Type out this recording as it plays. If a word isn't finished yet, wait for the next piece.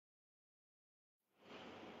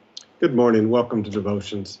Good morning. Welcome to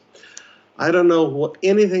Devotions. I don't know what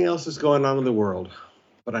anything else is going on in the world,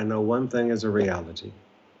 but I know one thing is a reality.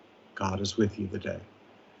 God is with you today.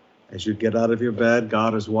 As you get out of your bed,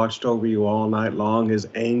 God has watched over you all night long. His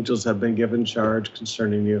angels have been given charge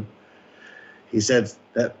concerning you. He said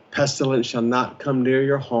that pestilence shall not come near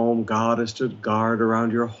your home. God has stood guard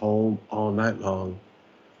around your home all night long.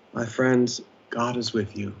 My friends, God is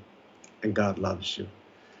with you, and God loves you.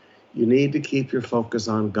 You need to keep your focus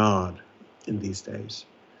on God in these days.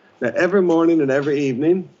 Now, every morning and every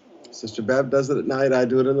evening, Sister Bev does it at night, I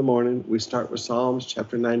do it in the morning, we start with Psalms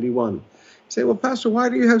chapter 91. You say, well, Pastor, why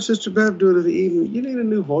do you have Sister Bev do it in the evening? You need a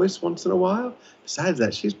new voice once in a while. Besides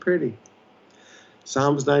that, she's pretty.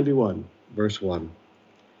 Psalms 91, verse 1.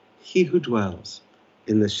 He who dwells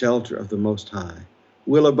in the shelter of the Most High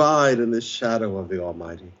will abide in the shadow of the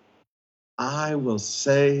Almighty. I will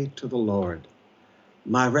say to the Lord,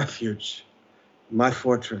 my refuge, my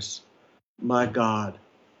fortress, my God,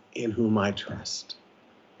 in whom I trust.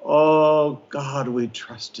 Oh, God, we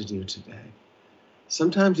trusted you today.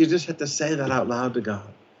 Sometimes you just have to say that out loud to God.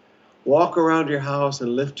 Walk around your house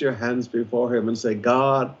and lift your hands before him and say,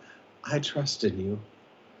 God, I trust in you.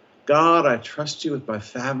 God, I trust you with my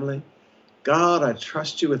family. God, I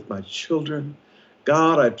trust you with my children.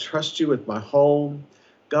 God, I trust you with my home.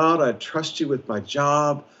 God, I trust you with my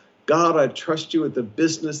job. God, I trust you with the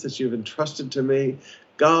business that you've entrusted to me.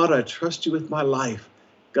 God, I trust you with my life.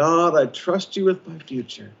 God, I trust you with my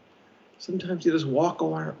future. Sometimes you just walk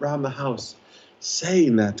around the house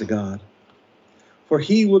saying that to God. For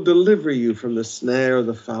he will deliver you from the snare of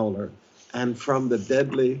the fowler and from the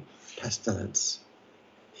deadly pestilence.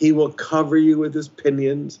 He will cover you with his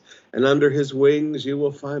pinions, and under his wings you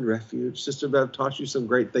will find refuge. Sister Bev taught you some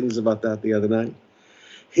great things about that the other night.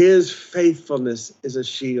 His faithfulness is a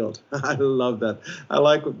shield. I love that. I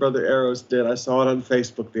like what Brother Arrows did. I saw it on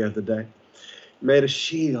Facebook the other day. He made a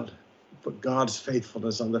shield, put God's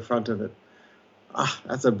faithfulness on the front of it.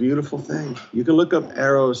 That's a beautiful thing. You can look up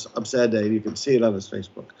Arrows upside down. You can see it on his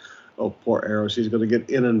Facebook. Oh, poor Arrows. He's going to get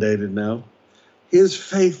inundated now. His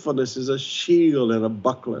faithfulness is a shield and a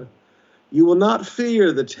buckler. You will not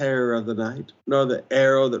fear the terror of the night, nor the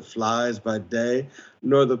arrow that flies by day,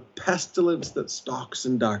 nor the pestilence that stalks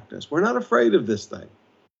in darkness. We're not afraid of this thing,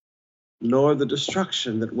 nor the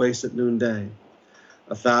destruction that wastes at noonday.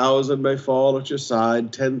 1,000 may fall at your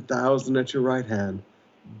side, 10,000 at your right hand,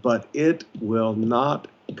 but it will not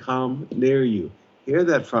come near you. Hear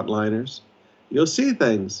that, frontliners? You'll see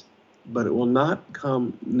things, but it will not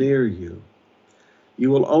come near you. You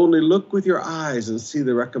will only look with your eyes and see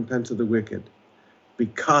the recompense of the wicked.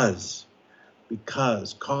 Because,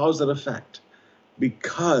 cause and effect,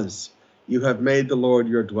 because you have made the Lord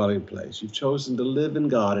your dwelling place. You've chosen to live in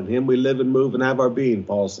God. In him we live and move and have our being,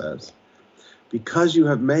 Paul says. Because you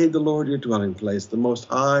have made the Lord your dwelling place, the Most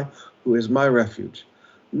High, who is my refuge.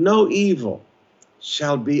 No evil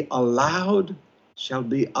shall be allowed to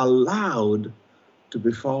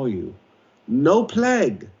befall you. No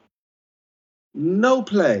plague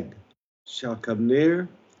shall come near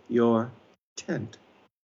your tent.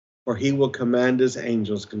 For he will command his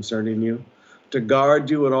angels concerning you to guard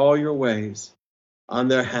you in all your ways. On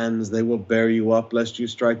their hands they will bear you up, lest you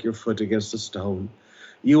strike your foot against a stone.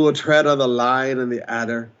 You will tread on the lion and the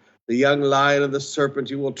adder, the young lion and the serpent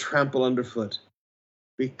you will trample underfoot.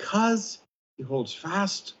 Because he holds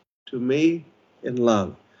fast to me in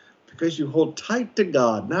love. Because you hold tight to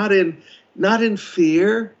God, not in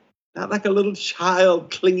fear, not like a little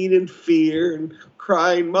child clinging in fear and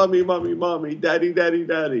crying, Mommy, Mommy, Mommy, Daddy, Daddy,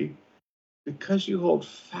 Daddy. Because you hold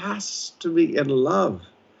fast to me in love.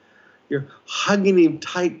 You're hugging him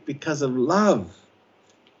tight because of love.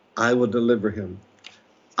 I will deliver him.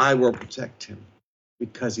 I will protect him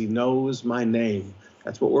because he knows my name.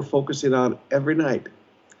 That's what we're focusing on every night.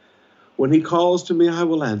 When he calls to me, I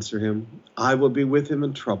will answer him. I will be with him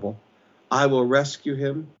in trouble. I will rescue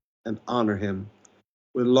him and honor him.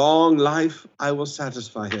 With long life, I will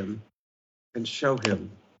satisfy him and show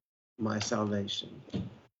him my salvation.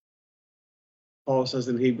 Paul says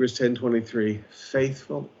in Hebrews 10:23,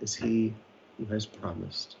 faithful is he who has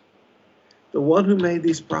promised. The one who made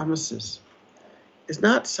these promises is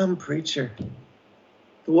not some preacher.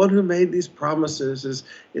 The one who made these promises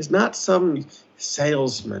is not some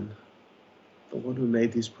salesman. The one who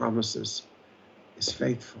made these promises is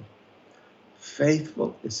faithful.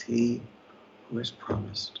 Faithful is he who has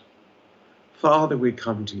promised. Father, we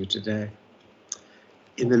come to you today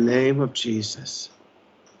in the name of Jesus.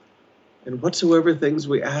 And whatsoever things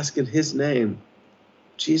we ask in his name,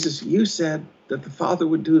 Jesus, you said that the Father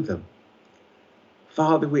would do them.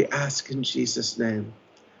 Father, we ask in Jesus' name,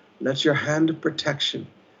 let your hand of protection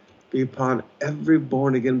be upon every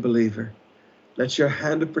born-again believer. Let your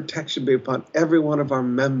hand of protection be upon every one of our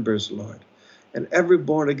members, Lord, and every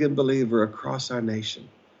born-again believer across our nation.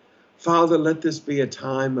 Father, let this be a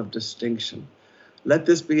time of distinction. Let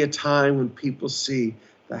this be a time when people see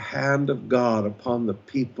the hand of God upon the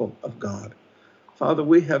people of God. Father,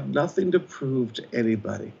 we have nothing to prove to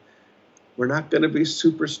anybody. We're not going to be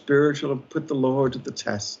super spiritual and put the Lord to the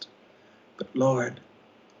test. But Lord,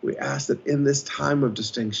 we ask that in this time of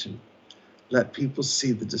distinction, let people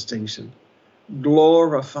see the distinction.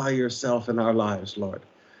 Glorify yourself in our lives, Lord.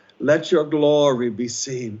 Let your glory be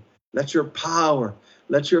seen. Let your power,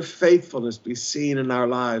 let your faithfulness be seen in our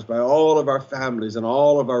lives by all of our families and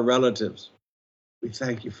all of our relatives. We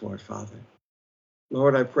thank you for it, Father.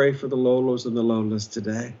 Lord, I pray for the Lolos and the Lolas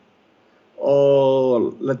today.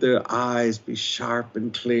 Oh, let their eyes be sharp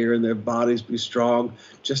and clear and their bodies be strong,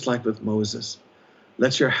 just like with Moses.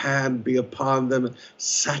 Let your hand be upon them,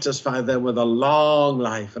 satisfy them with a long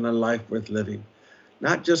life and a life worth living.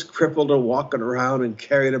 Not just crippled or walking around and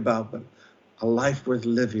carried about, but a life worth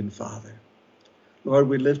living, Father. Lord,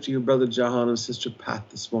 we lift to you Brother John and Sister Pat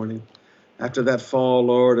this morning. After that fall,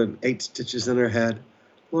 Lord, and 8 stitches in her head,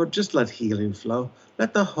 Lord, just let healing flow.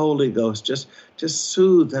 Let the Holy Ghost just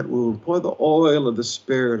soothe that wound. Pour the oil of the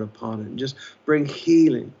Spirit upon it and just bring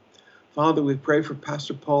healing. Father, we pray for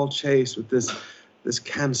Pastor Paul Chase with this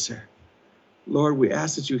cancer. Lord, we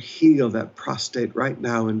ask that you heal that prostate right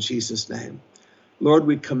now in Jesus' name. Lord,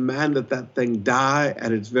 we command that thing die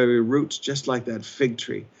at its very roots, just like that fig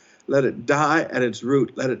tree. Let it die at its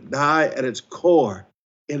root. Let it die at its core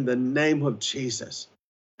in the name of Jesus.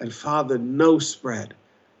 And Father, no spread.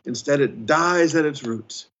 Instead, it dies at its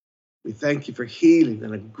roots. We thank you for healing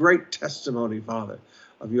and a great testimony, Father,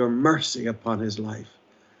 of your mercy upon his life.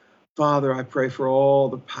 Father, I pray for all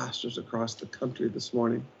the pastors across the country this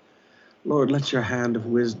morning. Lord, let your hand of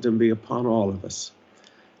wisdom be upon all of us.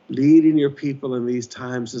 Leading your people in these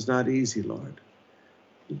times is not easy, Lord.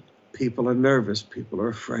 People are nervous, people are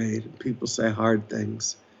afraid, and people say hard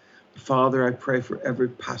things. Father, I pray for every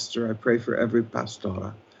pastor, I pray for every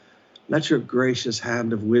pastora. Let your gracious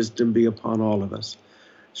hand of wisdom be upon all of us.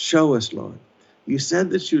 Show us, Lord. You said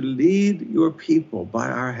that you lead your people by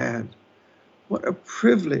our hand. What a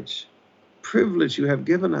privilege you have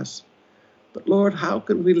given us. But Lord, how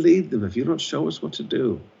can we lead them if you don't show us what to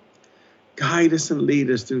do? Guide us and lead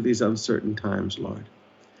us through these uncertain times, Lord.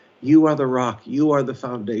 You are the rock. You are the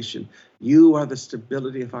foundation. You are the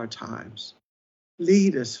stability of our times.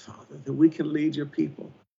 Lead us, Father, that we can lead your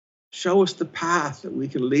people. Show us the path that we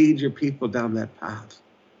can lead your people down that path.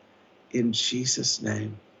 In Jesus'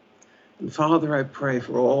 name. And Father, I pray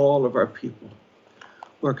for all of our people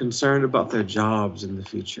who are concerned about their jobs in the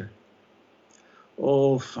future.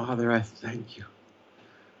 Oh, Father, I thank you.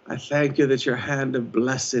 I thank you that your hand of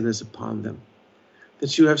blessing is upon them,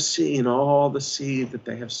 that you have seen all the seed that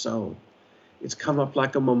they have sown. It's come up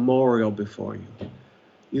like a memorial before you.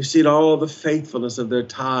 You've seen all the faithfulness of their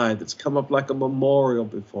tithe. It's come up like a memorial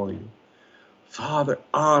before you. Father,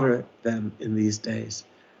 honor them in these days.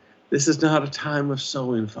 This is not a time of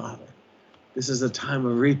sowing, Father. This is a time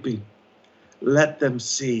of reaping. Let them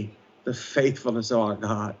see the faithfulness of our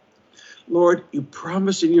God. Lord, you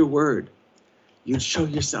promise in your word you'd show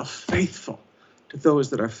yourself faithful to those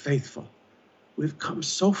that are faithful. We've come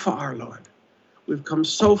so far, Lord. We've come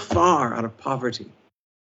so far out of poverty.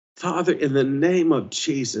 Father, in the name of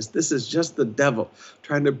Jesus, this is just the devil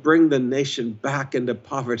trying to bring the nation back into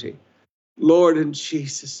poverty. Lord, in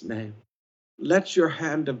Jesus' name, let your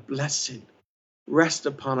hand of blessing rest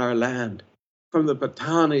upon our land, from the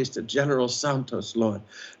Batanes to General Santos, Lord.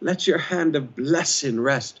 Let your hand of blessing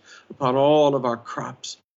rest upon all of our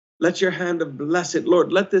crops. Let your hand of blessing,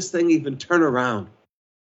 Lord, let this thing even turn around.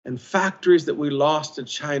 And factories that we lost to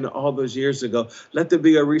China all those years ago, let there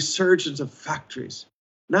be a resurgence of factories.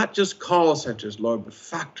 Not just call centers, Lord, but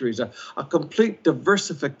factories, a complete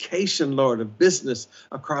diversification, Lord, of business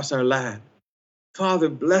across our land. Father,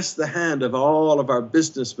 bless the hand of all of our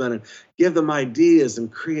businessmen and give them ideas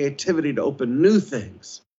and creativity to open new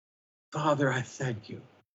things. Father, I thank you.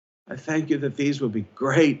 I thank you that these will be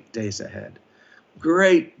great days ahead,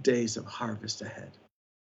 great days of harvest ahead.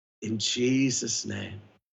 In Jesus' name,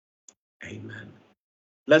 amen.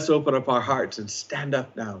 Let's open up our hearts and stand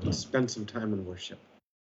up now and spend some time in worship.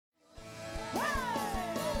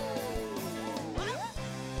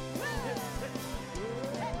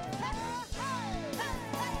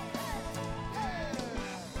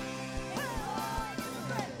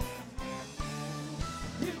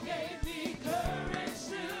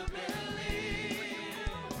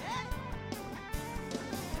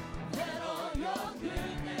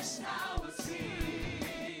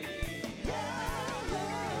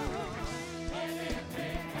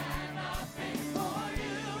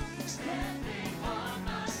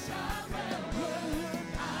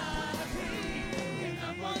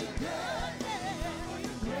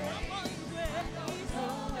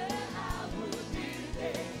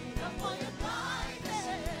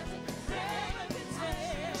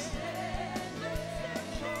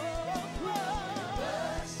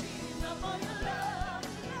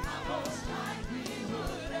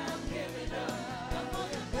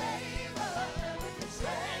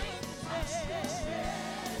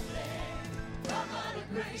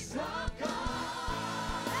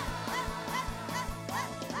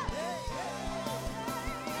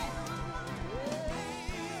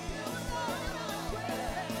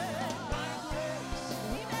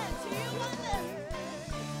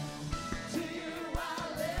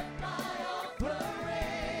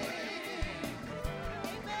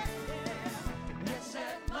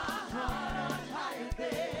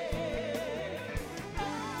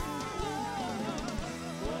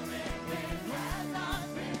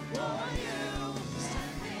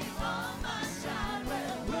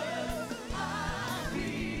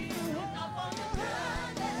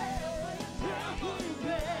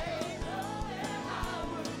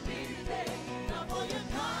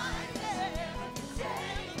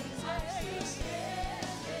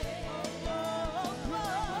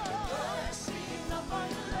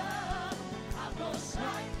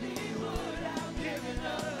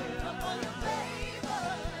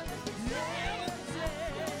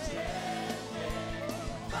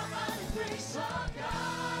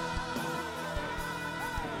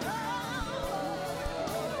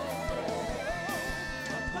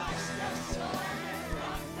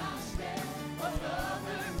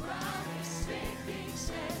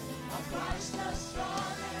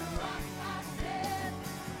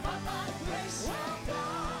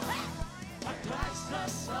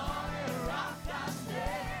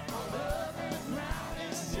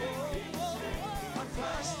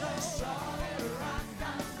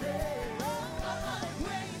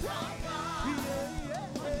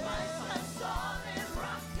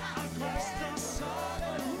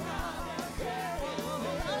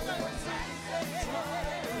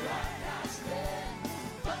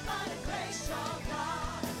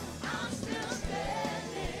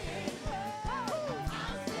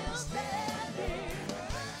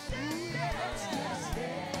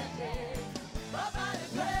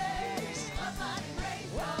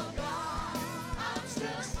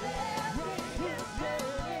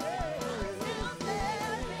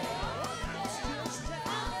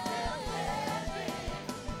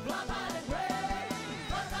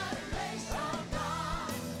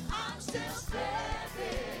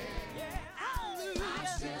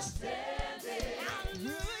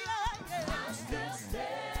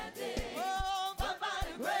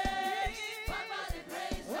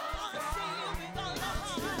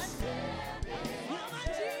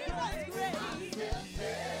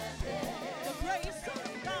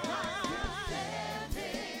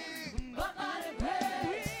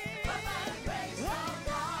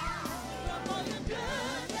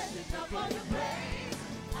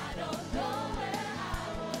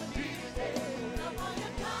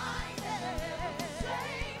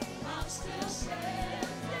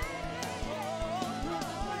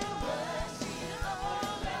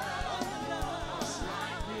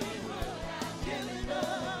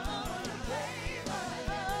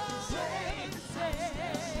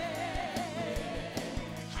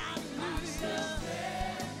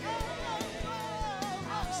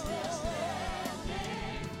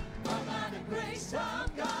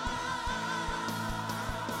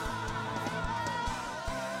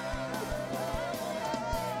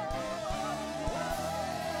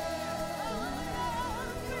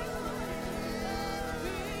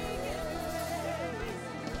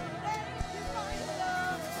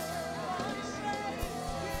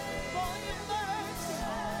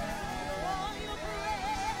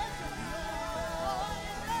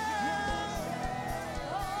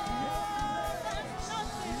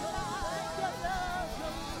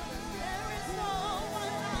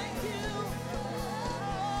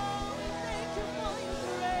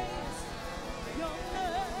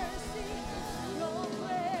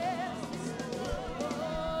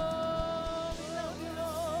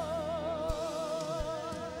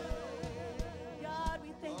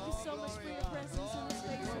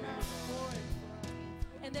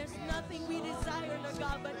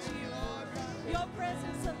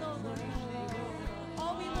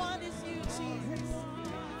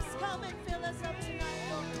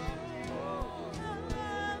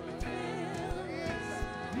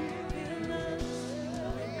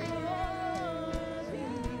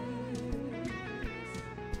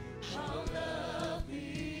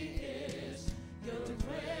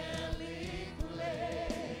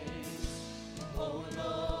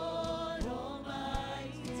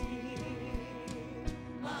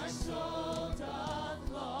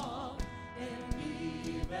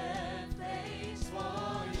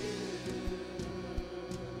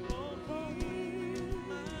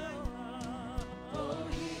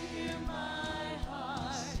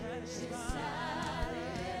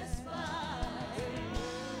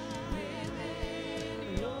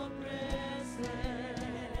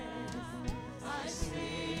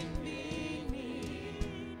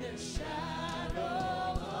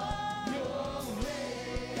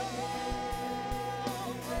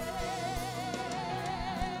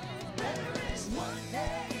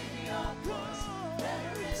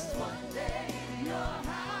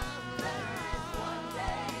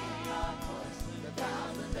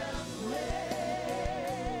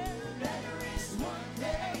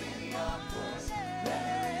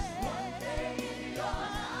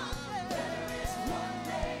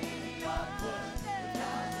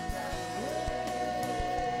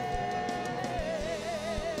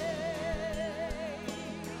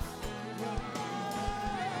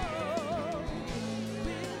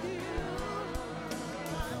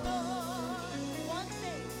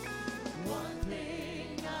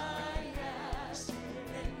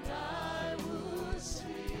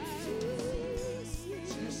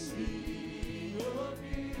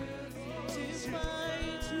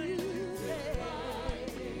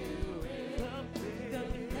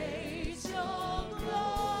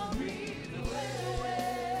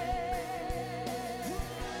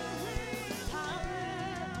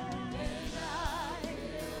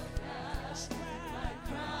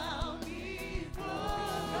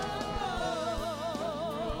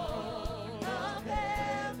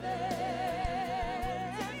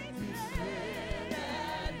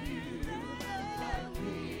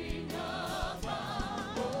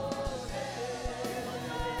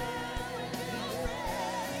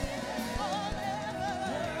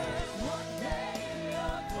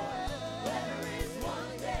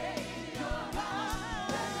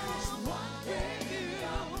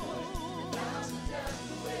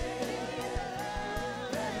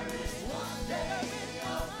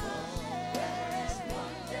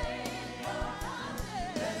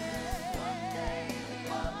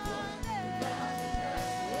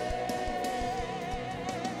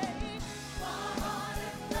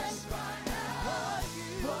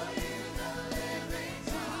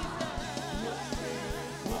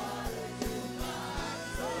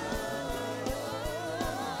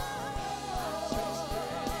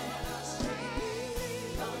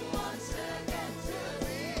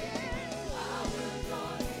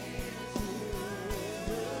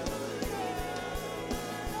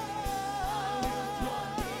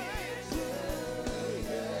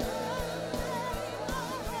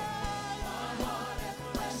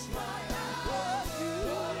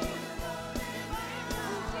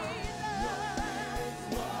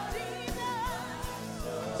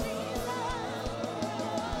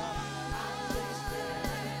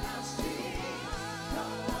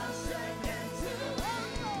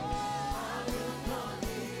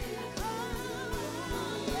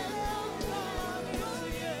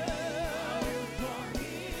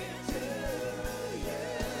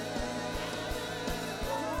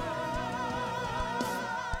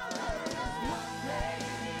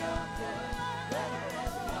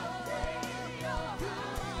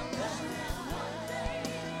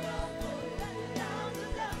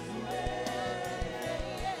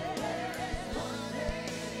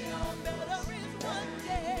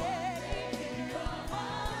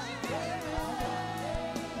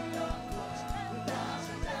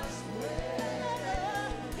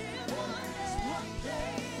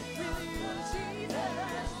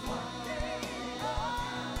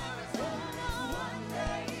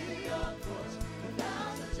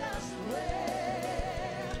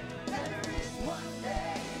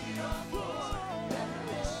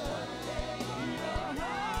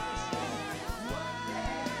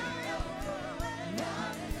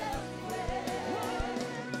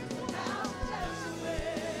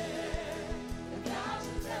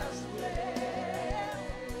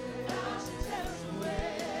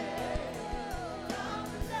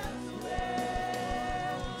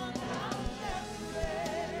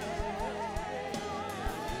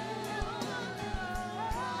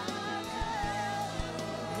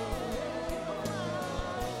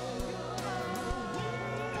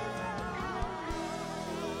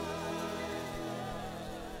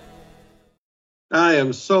 I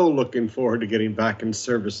am so looking forward to getting back in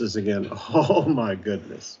services again. Oh my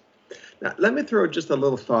goodness. Now, let me throw just a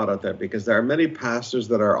little thought out there because there are many pastors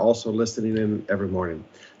that are also listening in every morning.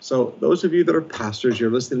 So, those of you that are pastors,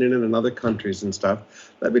 you're listening in other countries and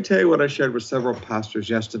stuff. Let me tell you what I shared with several pastors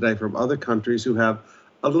yesterday from other countries who have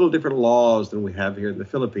a little different laws than we have here in the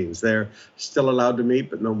Philippines. They're still allowed to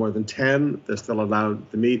meet, but no more than 10. They're still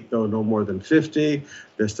allowed to meet, though no more than 50.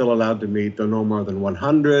 They're still allowed to meet, though no more than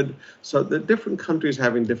 100. So, the different countries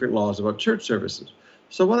having different laws about church services.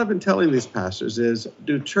 So what I've been telling these pastors is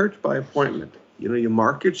do church by appointment. You know, you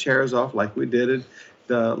mark your chairs off like we did it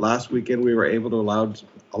the last weekend. We were able to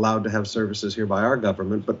allowed to have services here by our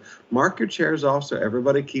government, but mark your chairs off so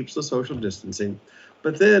everybody keeps the social distancing.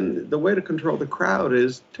 But then the way to control the crowd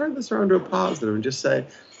is turn this around to a positive and just say,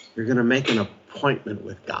 you're going to make an appointment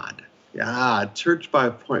with God. Yeah, church by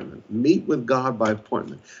appointment. Meet with God by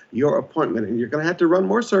appointment. Your appointment. And you're going to have to run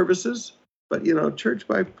more services, but, you know, church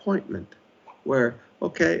by appointment. Where,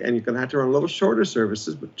 okay, and you're going to have to run a little shorter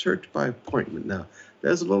services, but church by appointment. Now,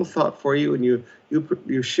 there's a little thought for you, and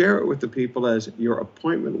you share it with the people as your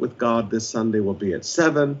appointment with God this Sunday will be at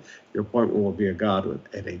 7. Your appointment will be at God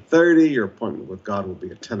at 8:30. Your appointment with God will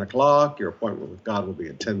be at 10 o'clock. Your appointment with God will be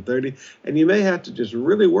at 10:30. And you may have to just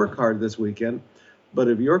really work hard this weekend, but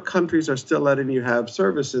if your countries are still letting you have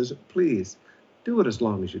services, please do it as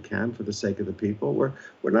long as you can for the sake of the people.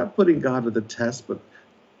 We're not putting God to the test, but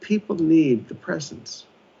people need the presence.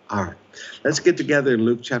 All right, let's get together in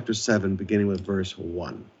Luke chapter 7, beginning with verse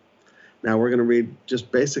 1. Now, we're going to read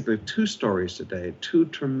just basically 2 stories today, 2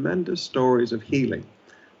 tremendous stories of healing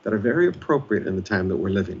that are very appropriate in the time that we're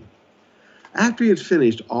living. After he had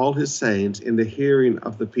finished all his sayings in the hearing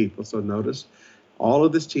of the people, so notice, all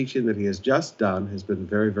of this teaching that he has just done has been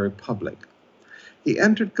very, very public. He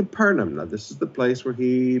entered Capernaum. Now, this is the place where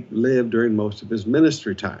he lived during most of his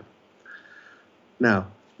ministry time. Now,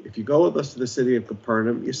 if you go with us to the city of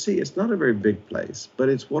Capernaum, you see it's not a very big place, but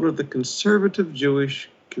it's one of the conservative Jewish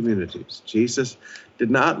communities. Jesus did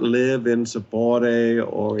not live in Sapore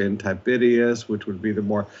or in Tiberias, which would be the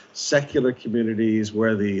more secular communities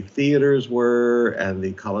where the theaters were and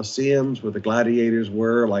the Colosseums where the gladiators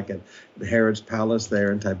were, like at Herod's palace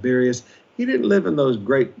there in Tiberias. He didn't live in those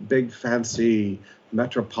great, big, fancy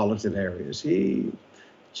metropolitan areas.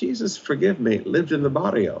 Jesus, forgive me, lived in the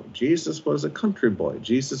barrio. Jesus was a country boy.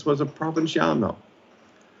 Jesus was a provinciano.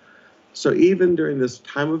 So even during this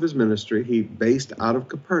time of his ministry, he based out of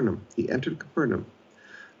Capernaum. He entered Capernaum.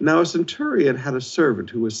 Now a centurion had a servant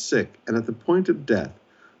who was sick and at the point of death,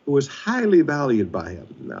 who was highly valued by him.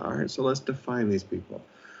 Now, all right, so let's define these people.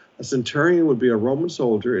 A centurion would be a Roman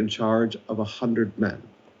soldier in charge of 100 men.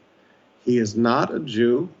 He is not a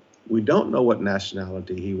Jew. We don't know what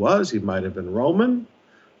nationality he was. He might have been Roman,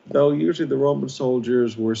 though usually the Roman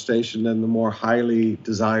soldiers were stationed in the more highly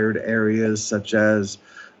desired areas such as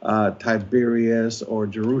Tiberias or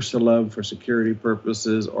Jerusalem for security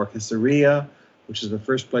purposes, or Caesarea, which is the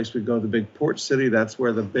first place we go, the big port city. That's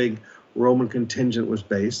where the big Roman contingent was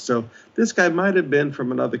based. So this guy might have been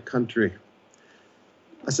from another country.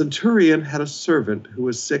 A centurion had a servant who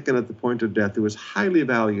was sick and at the point of death, who was highly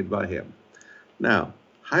valued by him. Now,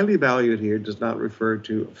 highly valued here does not refer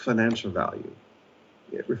to financial value.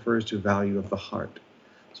 It refers to value of the heart.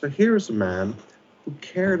 So here's a man who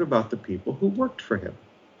cared about the people who worked for him.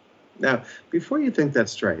 Now, before you think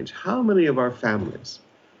that's strange, how many of our families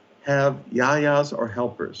have yayas or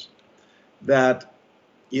helpers that,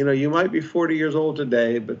 you know, you might be 40 years old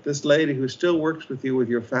today, but this lady who still works with you with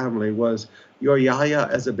your family was your yaya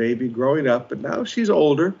as a baby growing up, but now she's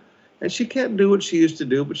older and she can't do what she used to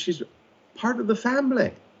do, but she's part of the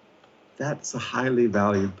family. That's a highly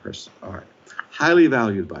valued person. All right. Highly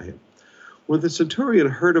valued by him. When the centurion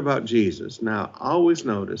heard about Jesus, now always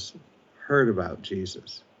notice, heard about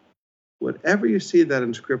Jesus. Whenever you see that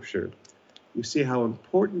in Scripture, you see how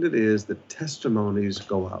important it is that testimonies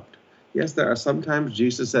go out. Yes, there are sometimes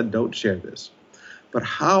Jesus said, don't share this. But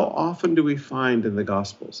how often do we find in the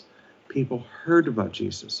Gospels, people heard about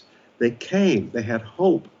Jesus? They came, they had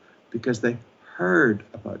hope because they heard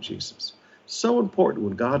about Jesus. So important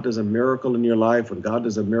when God does a miracle in your life, when God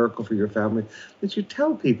does a miracle for your family, that you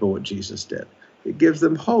tell people what Jesus did. It gives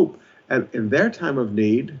them hope. And in their time of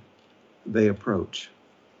need, they approach.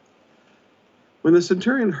 When the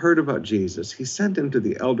centurion heard about Jesus, he sent him to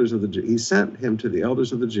the elders of the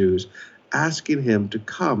Jews, asking him to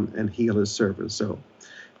come and heal his servant. So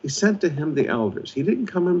he sent to him the elders. He didn't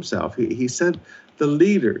come himself. He sent the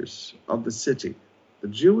leaders of the city, the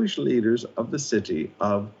Jewish leaders of the city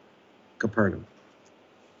of Capernaum,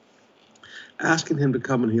 asking him to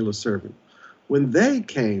come and heal his servant. When they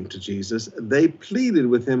came to Jesus, they pleaded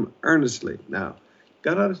with him earnestly. Now, you've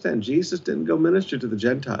got to understand, Jesus didn't go minister to the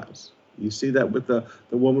Gentiles. You see that with the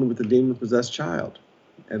woman with the demon-possessed child.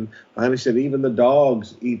 And finally said, even the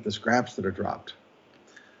dogs eat the scraps that are dropped.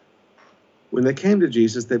 When they came to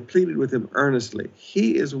Jesus, they pleaded with him earnestly.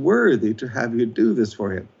 He is worthy to have you do this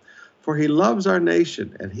for him, for he loves our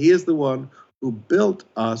nation, and he is the one who built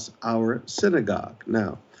us our synagogue.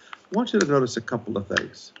 Now, I want you to notice a couple of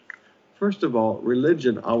things. First of all,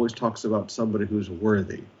 religion always talks about somebody who's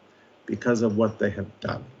worthy because of what they have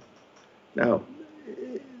done. Now,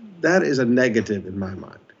 that is a negative in my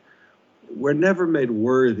mind. We're never made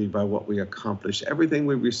worthy by what we accomplish. Everything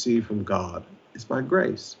we receive from God is by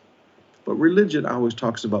grace. But religion always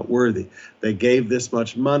talks about worthy. They gave this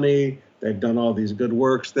much money, they've done all these good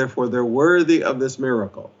works, therefore they're worthy of this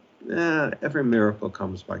miracle. Every miracle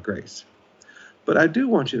comes by grace. But I do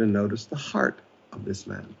want you to notice the heart of this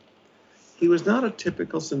man. He was not a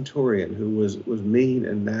typical centurion who was mean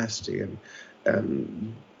and nasty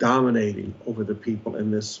and dominating over the people in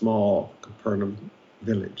this small Capernaum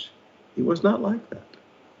village. He was not like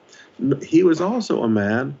that. He was also a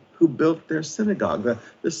man who built their synagogue.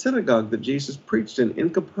 The synagogue that Jesus preached in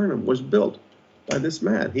Capernaum was built by this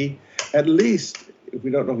man. He, at least, if we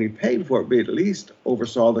don't know if he paid for it, but at least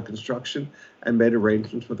oversaw the construction and made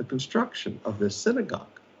arrangements for the construction of this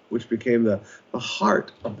synagogue, which became the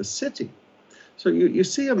heart of the city. So you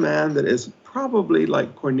see a man that is probably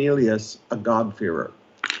like Cornelius, a God-fearer.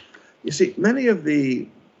 You see, many of the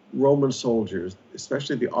Roman soldiers,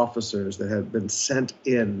 especially the officers that had been sent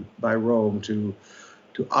in by Rome to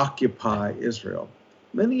occupy Israel,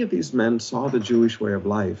 many of these men saw the Jewish way of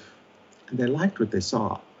life, and they liked what they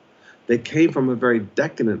saw. They came from a very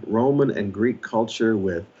decadent Roman and Greek culture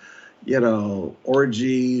with,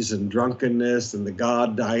 orgies and drunkenness, and the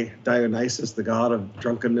god Dionysus, the god of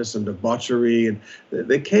drunkenness and debauchery. And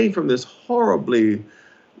they came from this horribly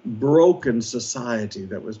broken society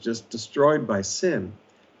that was just destroyed by sin.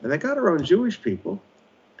 And they got around Jewish people,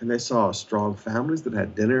 and they saw strong families that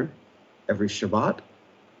had dinner every Shabbat.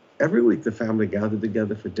 Every week the family gathered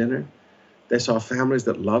together for dinner. They saw families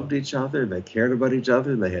that loved each other, and they cared about each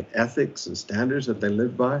other, and they had ethics and standards that they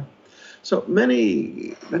lived by. So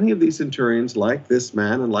many of these centurions, like this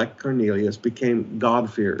man and like Cornelius, became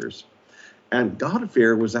God-fearers. And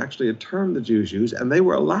God-fear was actually a term the Jews used, and they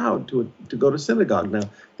were allowed to go to synagogue. Now,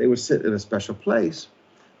 they would sit in a special place,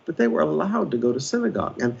 but they were allowed to go to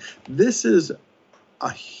synagogue. And this is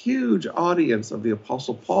a huge audience of the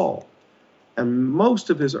Apostle Paul. And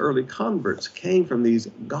most of his early converts came from these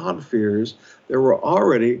God-fearers that were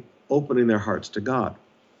already opening their hearts to God.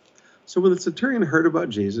 So when the centurion heard about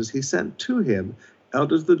Jesus, he sent to him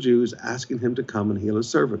elders of the Jews, asking him to come and heal his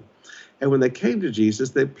servant. And when they came to Jesus,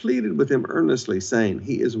 they pleaded with him earnestly, saying,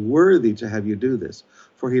 he is worthy to have you do this,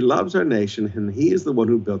 for he loves our nation, and he is the one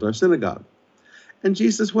who built our synagogue. And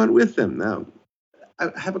Jesus went with them. Now, I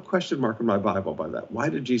have a question mark in my Bible by that. Why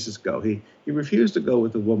did Jesus go? He refused to go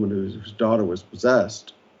with the woman whose daughter was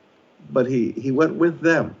possessed, but he went with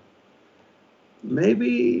them.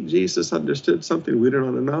 Maybe Jesus understood something we don't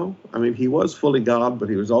want to know. I mean, he was fully God, but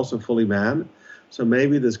he was also fully man. So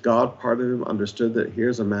maybe this God part of him understood that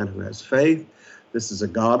here's a man who has faith. This is a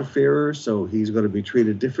God-fearer, so he's going to be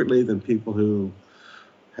treated differently than people who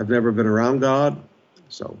have never been around God.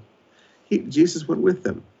 So Jesus went with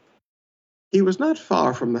them. He was not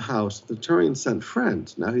far from the house. The centurion sent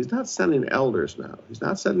friends. Now, he's not sending elders now. He's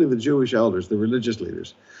not sending the Jewish elders, the religious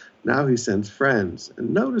leaders. Now he sends friends. And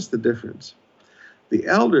notice the difference. The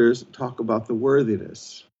elders talk about the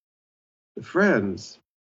worthiness. The friends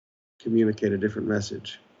communicate a different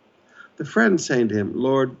message. The friends saying to him,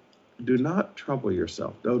 Lord, do not trouble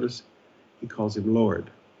yourself. Notice he calls him Lord.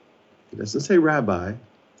 He doesn't say Rabbi.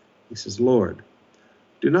 He says, Lord,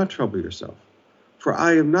 do not trouble yourself. For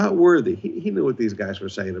I am not worthy. He knew what these guys were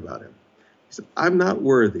saying about him. He said, I'm not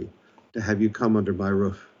worthy to have you come under my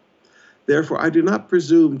roof. Therefore, I do not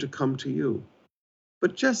presume to come to you.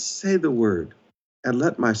 But just say the word, and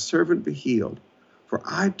let my servant be healed. For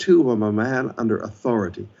I too am a man under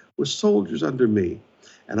authority, with soldiers under me.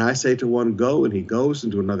 And I say to one, go, and he goes,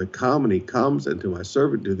 and to another, come, and he comes, and to my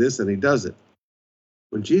servant, do this, and he does it.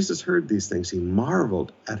 When Jesus heard these things, he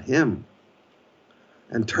marveled at him.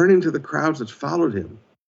 And turning to the crowds that followed him,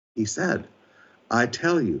 he said, I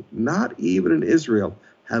tell you, not even in Israel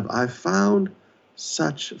have I found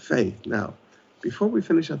such faith. Now, before we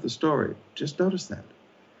finish up the story, just notice that.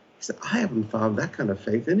 He said, I haven't found that kind of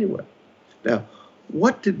faith anywhere. Now,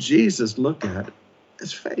 what did Jesus look at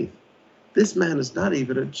as faith? This man is not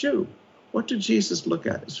even a Jew. What did Jesus look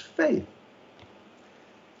at as faith?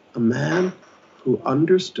 A man who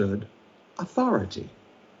understood authority.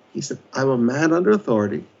 He said, I'm a man under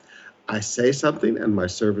authority. I say something and my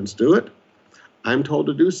servants do it. I'm told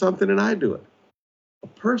to do something and I do it. A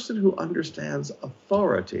person who understands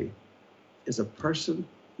authority is a person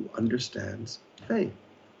who understands faith.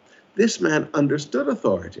 This man understood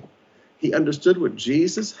authority. He understood what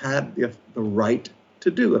Jesus had the right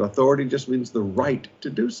to do. And authority just means the right to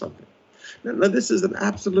do something. Now, this is an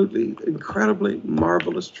absolutely incredibly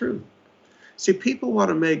marvelous truth. See, people want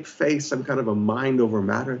to make faith some kind of a mind over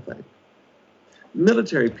matter thing.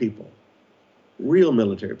 Military people, real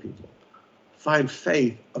military people, find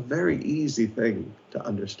faith a very easy thing to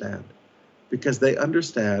understand because they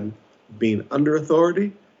understand being under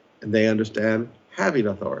authority and they understand having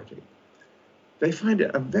authority. They find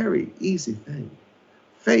it a very easy thing.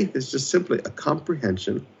 Faith is just simply a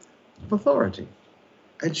comprehension of authority.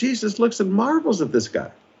 And Jesus looks and marvels at this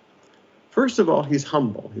guy. First of all, he's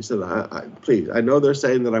humble. He said, please, I know they're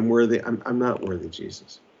saying that I'm worthy. I'm not worthy,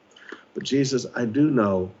 Jesus. But Jesus, I do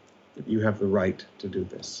know that you have the right to do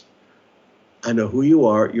this. I know who you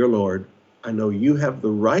are, your Lord. I know you have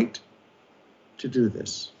the right to do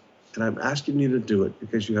this. And I'm asking you to do it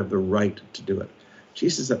because you have the right to do it.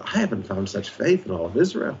 Jesus said, I haven't found such faith in all of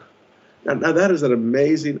Israel. Now that is an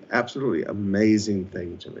amazing, absolutely amazing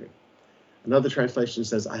thing to me. Another translation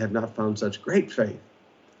says, I have not found such great faith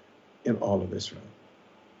in all of Israel.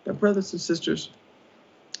 Now, brothers and sisters,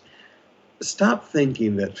 stop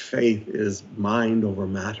thinking that faith is mind over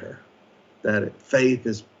matter, that faith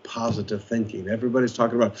is positive thinking. Everybody's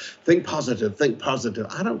talking about think positive, think positive.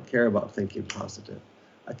 I don't care about thinking positive.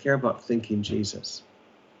 I care about thinking Jesus.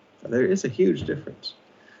 Now, there is a huge difference.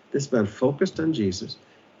 This man focused on Jesus.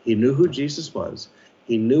 He knew who Jesus was.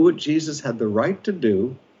 He knew what Jesus had the right to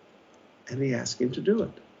do, and he asked him to do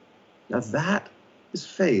it. Now that is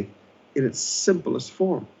faith in its simplest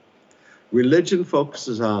form. Religion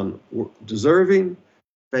focuses on deserving.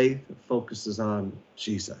 Faith focuses on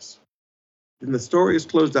Jesus. And the story is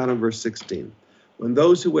closed out in verse 16. When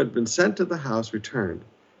those who had been sent to the house returned,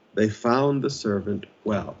 they found the servant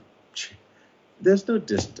well. There's no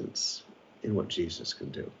distance in what Jesus can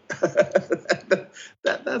do.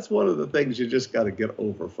 That's one of the things you just got to get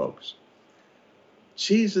over, folks.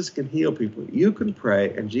 Jesus can heal people. You can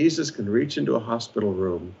pray, and Jesus can reach into a hospital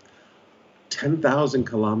room 10,000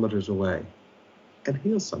 kilometers away and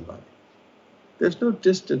heal somebody. There's no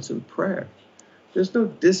distance in prayer. There's no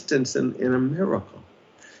distance in a miracle.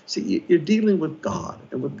 See, you're dealing with God,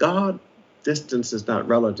 and with God, distance is not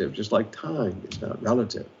relative, just like time is not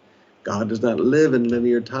relative. God does not live in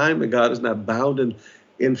linear time, and God is not bound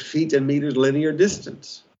in feet and meters linear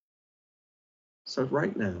distance. So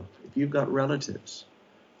right now, if you've got relatives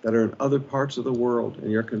that are in other parts of the world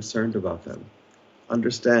and you're concerned about them,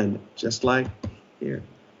 understand, just like here,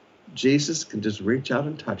 Jesus can just reach out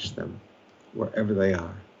and touch them wherever they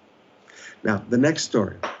are. Now, the next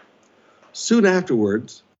story. Soon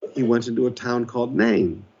afterwards, he went into a town called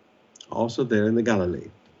Nain, also there in the Galilee,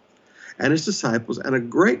 and his disciples, and a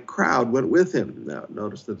great crowd went with him. Now,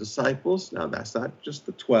 notice the disciples. Now, that's not just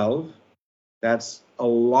the 12. That's a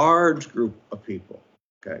large group of people,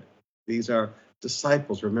 okay? These are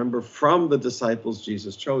disciples. Remember, from the disciples,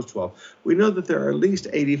 Jesus chose 12. We know that there are at least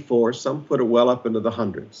 84. Some put it well up into the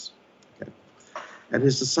hundreds, okay? And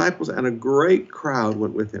his disciples and a great crowd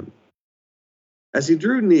went with him. As he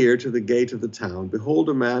drew near to the gate of the town, behold,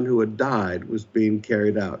 a man who had died was being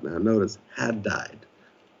carried out. Now, notice, had died.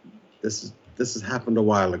 This has happened a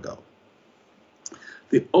while ago.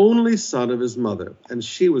 The only son of his mother, and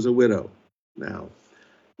she was a widow. Now,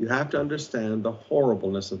 you have to understand the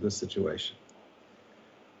horribleness of this situation.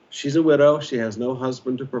 She's a widow. She has no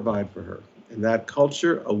husband to provide for her. In that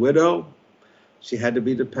culture, a widow, she had to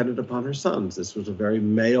be dependent upon her sons. This was a very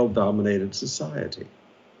male-dominated society.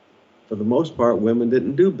 For the most part, women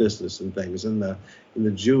didn't do business and things in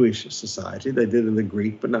the Jewish society. They did in the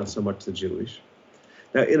Greek, but not so much the Jewish.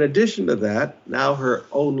 Now, in addition to that, now her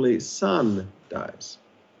only son dies.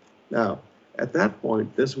 Now, at that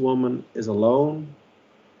point, this woman is alone,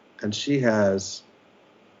 and she has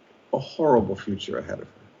a horrible future ahead of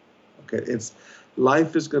her. Okay,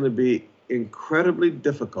 life is going to be incredibly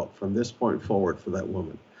difficult from this point forward for that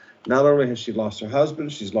woman. Not only has she lost her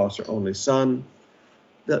husband, she's lost her only son.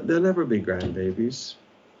 There'll never be grandbabies.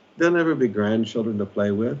 There'll never be grandchildren to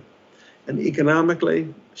play with. And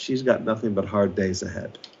economically, she's got nothing but hard days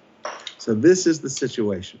ahead. So this is the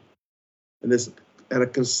situation. And a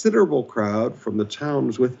considerable crowd from the town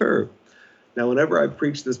was with her. Now, whenever I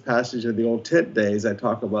preach this passage in the old tent days, I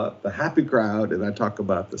talk about the happy crowd and I talk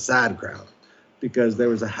about the sad crowd, because there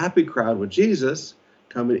was a happy crowd with Jesus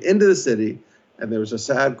coming into the city, and there was a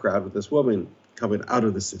sad crowd with this woman coming out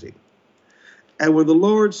of the city. And when the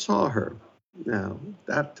Lord saw her, now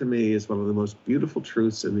that to me is one of the most beautiful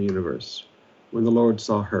truths in the universe. When the Lord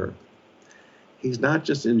saw her, he's not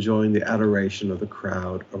just enjoying the adoration of the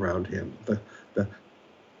crowd around him, the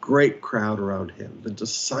great crowd around him, the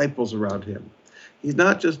disciples around him. He's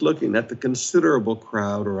not just looking at the considerable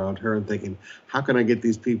crowd around her and thinking, how can I get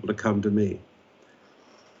these people to come to me?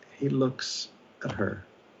 He looks at her.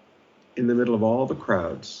 In the middle of all the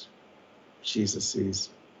crowds, Jesus sees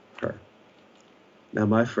her. Now,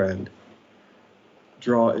 my friend,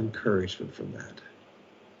 draw encouragement from that.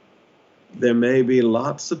 There may be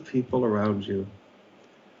lots of people around you.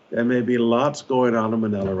 There may be lots going on in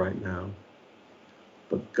Manila right now.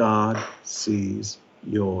 But God sees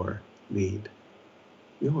your need.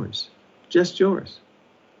 Yours. Just yours.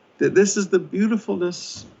 This is the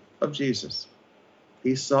beautifulness of Jesus.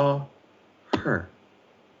 He saw her.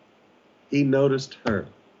 He noticed her.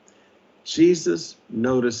 Jesus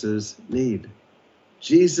notices need.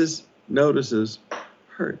 Jesus notices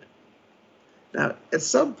hurt. Now, at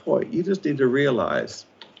some point, you just need to realize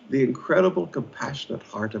the incredible, compassionate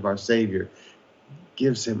heart of our Savior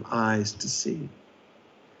gives him eyes to see.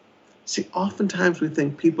 See, oftentimes we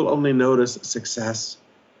think people only notice success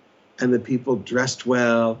and the people dressed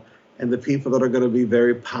well and the people that are going to be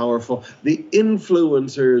very powerful, the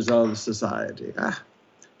influencers of society.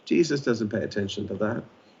 Jesus doesn't pay attention to that.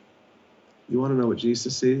 You want to know what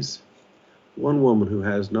Jesus sees? One woman who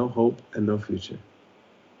has no hope and no future.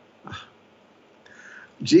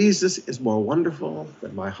 Jesus is more wonderful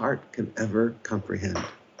than my heart can ever comprehend.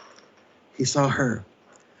 He saw her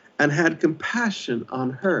and had compassion on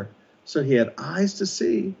her. So he had eyes to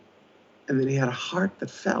see, and then he had a heart that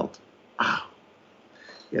felt. Wow.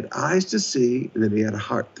 He had eyes to see, and then he had a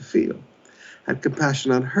heart to feel. Had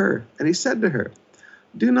compassion on her, and he said to her,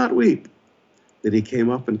 do not weep. Then he came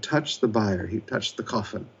up and touched the bier. He touched the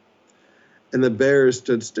coffin. And the bearers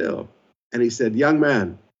stood still. And he said, young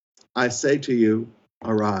man, I say to you,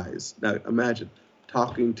 arise. Now imagine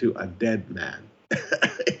talking to a dead man.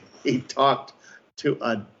 He talked to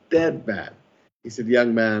a dead man. He said,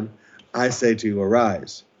 young man, I say to you,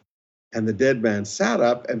 arise. And the dead man sat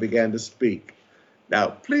up and began to speak. Now,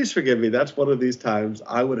 please forgive me. That's one of these times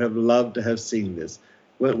I would have loved to have seen this.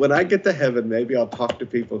 When I get to heaven, maybe I'll talk to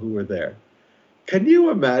people who were there. Can you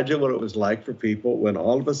imagine what it was like for people when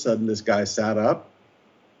all of a sudden this guy sat up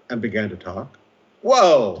and began to talk?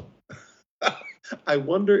 Whoa! I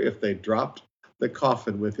wonder if they dropped the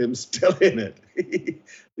coffin with him still in it.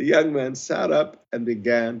 The young man sat up and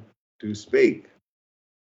began to speak.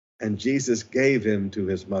 And Jesus gave him to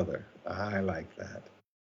his mother. I like that.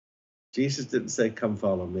 Jesus didn't say, come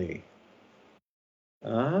follow me.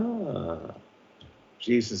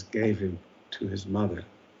 Jesus gave him to his mother.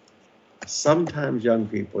 Sometimes, young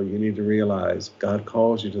people, you need to realize God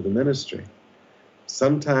calls you to the ministry.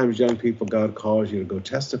 Sometimes, young people, God calls you to go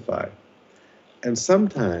testify. And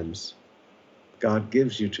sometimes, God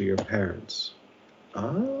gives you to your parents.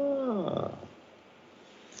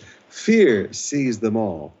 Fear seized them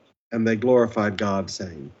all, and they glorified God,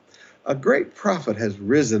 saying, a great prophet has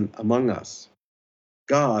risen among us.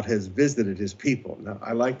 God has visited his people. Now,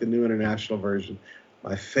 I like the New International Version,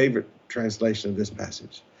 my favorite translation of this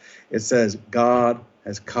passage. It says, God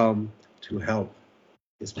has come to help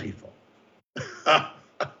his people.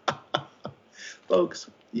 Folks,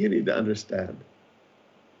 you need to understand,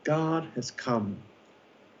 God has come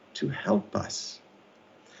to help us.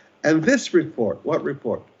 And this report, what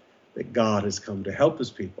report? That God has come to help his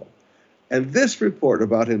people. And this report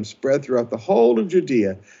about him spread throughout the whole of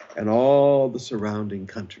Judea and all the surrounding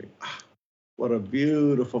country. What a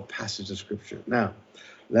beautiful passage of Scripture. Now,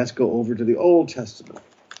 let's go over to the Old Testament,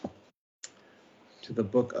 to the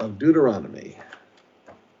book of Deuteronomy.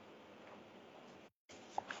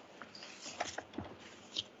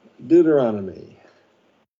 Deuteronomy.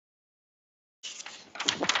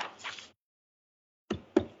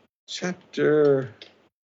 Chapter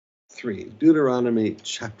 3. Deuteronomy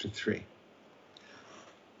chapter 3.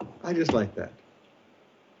 I just like that.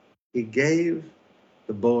 He gave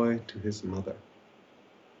the boy to his mother.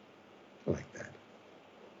 I like that.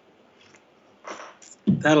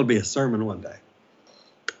 That'll be a sermon one day.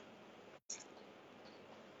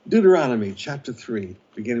 Deuteronomy chapter 3,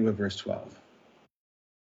 beginning with verse 12.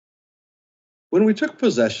 When we took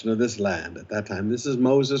possession of this land at that time, this is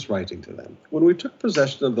Moses writing to them. When we took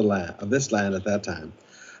possession of this land at that time,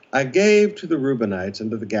 I gave to the Reubenites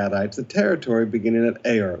and to the Gadites the territory beginning at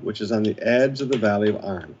Ar, which is on the edge of the valley of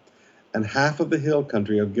Arnon, and half of the hill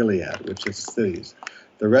country of Gilead, which is cities.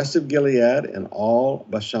 The rest of Gilead and all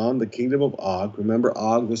Bashan, the kingdom of Og. Remember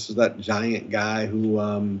Og? This is that giant guy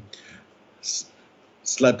who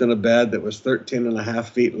slept in a bed that was 13 and a half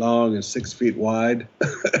feet long and 6 feet wide.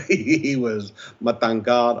 He was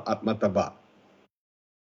Matangad at Mataba.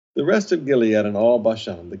 The rest of Gilead and all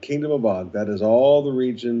Bashan, the kingdom of Og, that is all the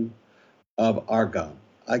region of Argob,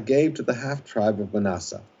 I gave to the half tribe of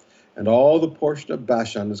Manasseh, and all the portion of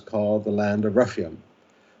Bashan is called the land of Rephaim.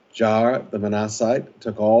 Jar, the Manassite,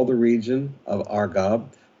 took all the region of Argob,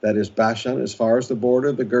 that is Bashan, as far as the border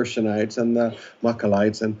of the Gershonites and the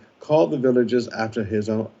Machalites, and called the villages after his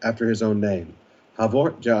own name,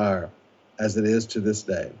 Havort Jar, as it is to this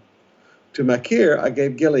day. To Machir I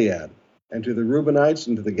gave Gilead, and to the Reubenites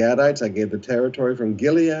and to the Gadites I gave the territory from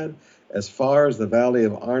Gilead as far as the valley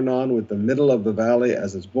of Arnon, with the middle of the valley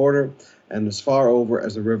as its border, and as far over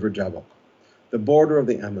as the river Jabbok, the border of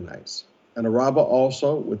the Ammonites, and Arabah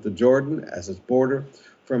also, with the Jordan as its border,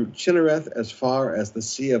 from Chinnereth as far as the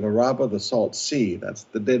sea of Arabah, the salt sea, that's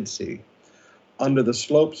the Dead Sea, under the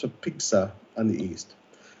slopes of Pisgah on the east.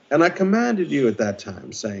 And I commanded you at that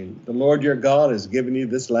time, saying, the Lord your God has given you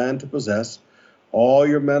this land to possess. All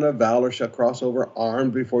your men of valor shall cross over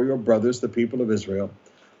armed before your brothers, the people of Israel.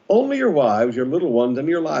 Only your wives, your little ones, and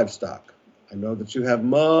your livestock. I know that you have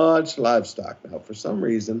much livestock. Now, for some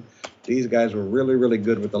reason, these guys were really, really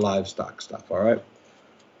good with the livestock stuff, all right?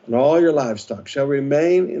 And all your livestock shall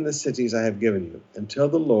remain in the cities I have given you, until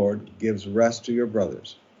the Lord gives rest to your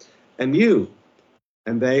brothers. And you,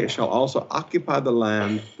 and they shall also occupy the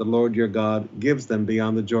land the Lord your God gives them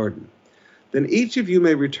beyond the Jordan. Then each of you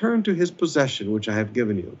may return to his possession, which I have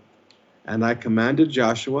given you. And I commanded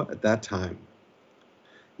Joshua at that time,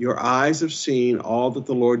 your eyes have seen all that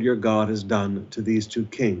the Lord your God has done to these two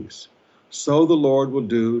kings. So the Lord will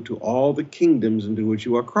do to all the kingdoms into which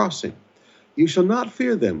you are crossing. You shall not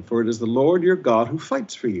fear them, for it is the Lord your God who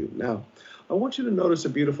fights for you. Now, I want you to notice a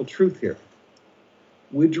beautiful truth here.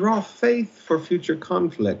 We draw faith for future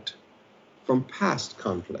conflict from past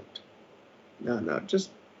conflict. Now, just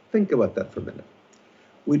think about that for a minute.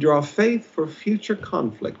 We draw faith for future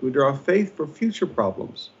conflict. We draw faith for future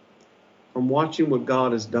problems from watching what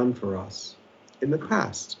God has done for us in the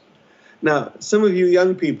past. Now, some of you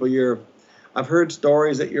young people, I've heard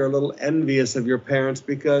stories that you're a little envious of your parents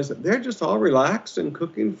because they're just all relaxed and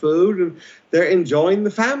cooking food and they're enjoying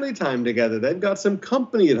the family time together. They've got some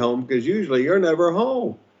company at home because usually you're never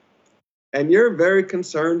home. And you're very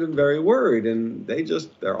concerned and very worried, and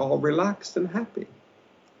they're all relaxed and happy.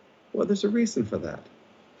 Well, there's a reason for that.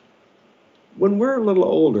 When we're a little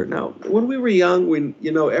older, now, when we were young,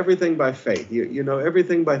 you know everything by faith. You know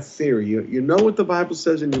everything by theory. You know what the Bible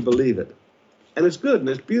says and you believe it. And it's good and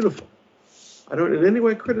it's beautiful. I don't in any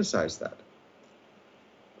way criticize that.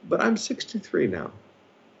 But I'm 63 now.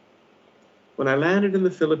 When I landed in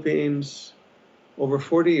the Philippines over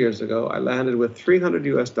 40 years ago, I landed with $300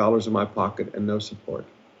 US in my pocket and no support.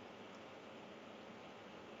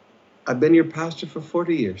 I've been your pastor for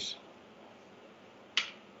 40 years.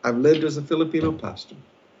 I've lived as a Filipino pastor.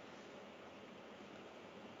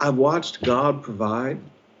 I've watched God provide.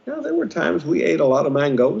 Now, there were times we ate a lot of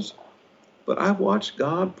mangoes, but I've watched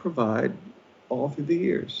God provide all through the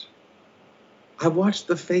years. I've watched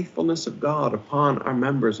the faithfulness of God upon our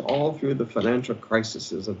members all through the financial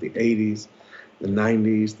crises of the 80s, the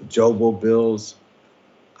 90s, the Jobo bills.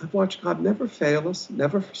 I've watched God never fail us,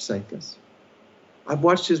 never forsake us. I've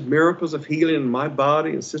watched his miracles of healing in my body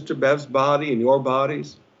and Sister Bev's body and your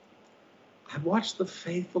bodies. I've watched the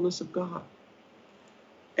faithfulness of God.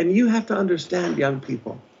 And you have to understand, young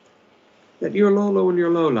people, that your Lolo and your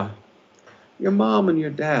Lola, your mom and your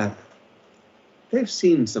dad, they've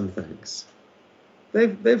seen some things.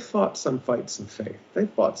 They've fought some fights of faith. They've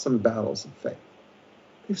fought some battles of faith.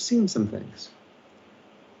 They've seen some things.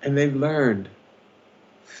 And they've learned,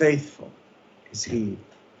 faithful is he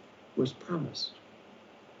who was promised.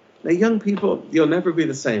 Now, young people, you'll never be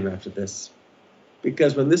the same after this.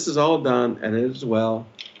 Because when this is all done, and it is well,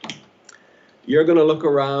 you're going to look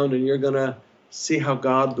around and you're going to see how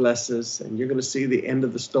God blesses, and you're going to see the end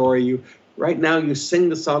of the story. Right now, you sing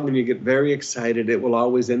the song and you get very excited. It will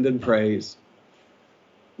always end in praise.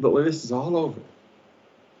 But when this is all over,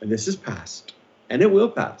 and this is past, and it will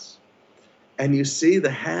pass, and you see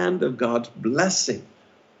the hand of God's blessing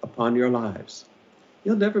upon your lives,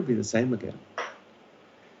 you'll never be the same again.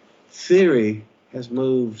 Theory has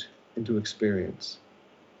moved into experience.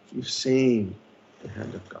 You've seen the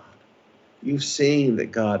hand of God. You've seen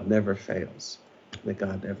that God never fails, that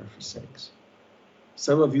God never forsakes.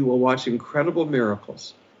 Some of you will watch incredible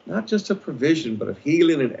miracles, not just of provision, but of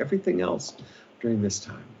healing and everything else during this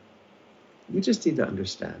time. You just need to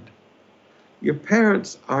understand. Your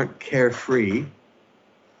parents aren't carefree.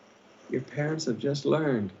 Your parents have just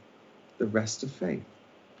learned the rest of faith.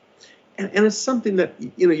 And it's something that,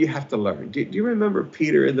 you have to learn. Do you remember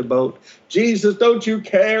Peter in the boat? Jesus, don't you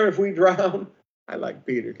care if we drown? I like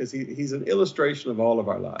Peter because he's an illustration of all of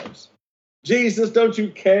our lives. Jesus, don't you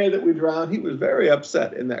care that we drown? He was very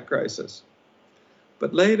upset in that crisis.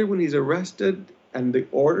 But later, when he's arrested and the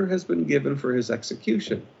order has been given for his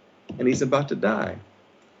execution, and he's about to die,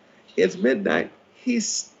 it's midnight.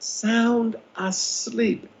 He's sound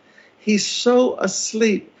asleep. He's so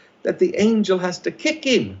asleep that the angel has to kick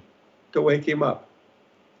him to wake him up.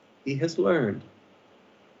 He has learned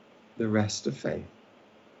the rest of faith.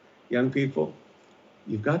 Young people,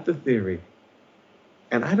 you've got the theory,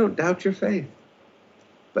 and I don't doubt your faith.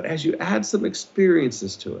 But as you add some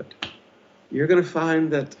experiences to it, you're going to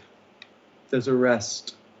find that there's a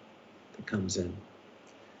rest that comes in.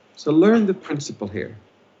 So learn the principle here.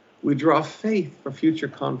 We draw faith for future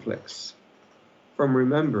conflicts from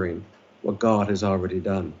remembering what God has already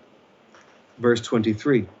done. Verse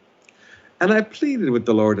 23. And I pleaded with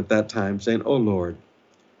the Lord at that time, saying, O Lord,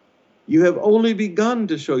 you have only begun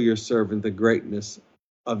to show your servant the greatness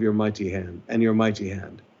of your mighty hand and your mighty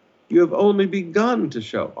hand. You have only begun to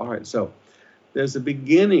show. All right, so there's a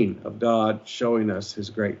beginning of God showing us his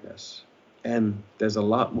greatness, and there's a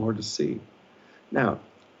lot more to see. Now,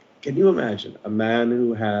 can you imagine a man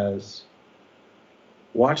who has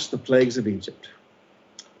watched the plagues of Egypt,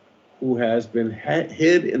 who has been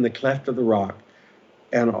hid in the cleft of the rock,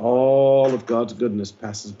 and all of God's goodness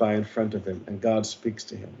passes by in front of him, and God speaks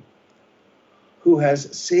to him, who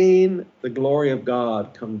has seen the glory of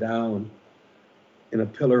God come down in a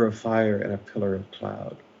pillar of fire and a pillar of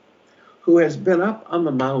cloud, who has been up on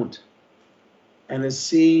the mount and has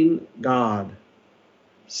seen God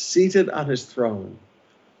seated on his throne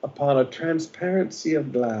upon a transparent sea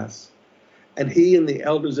of glass, and he and the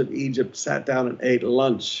elders of Egypt sat down and ate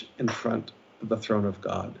lunch in front of the throne of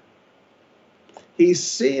God. He's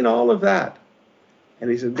seen all of that, and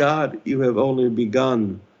he said, God, you have only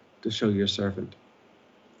begun to show your servant.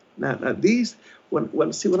 Now these, when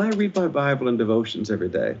I read my Bible and devotions every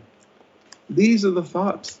day, these are the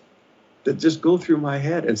thoughts that just go through my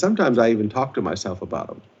head, and sometimes I even talk to myself about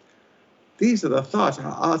them. These are the thoughts.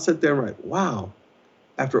 I'll sit there and write, wow.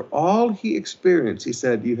 After all he experienced, he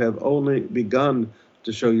said, you have only begun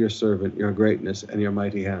to show your servant your greatness and your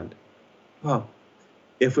mighty hand. Well,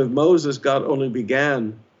 if with Moses God only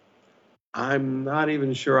began, I'm not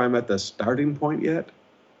even sure I'm at the starting point yet.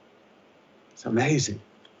 It's amazing.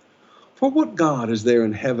 For what God is there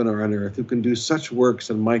in heaven or on earth who can do such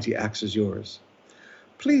works and mighty acts as yours?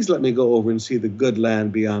 Please let me go over and see the good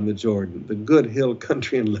land beyond the Jordan, the good hill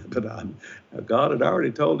country in Lebanon. Now, God had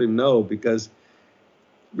already told him no, because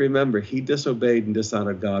remember, he disobeyed and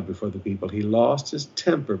dishonored God before the people. He lost his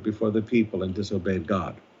temper before the people and disobeyed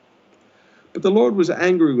God. But the Lord was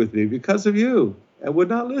angry with me because of you and would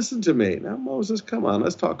not listen to me. Now, Moses, come on,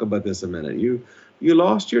 let's talk about this a minute. You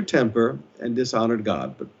lost your temper and dishonored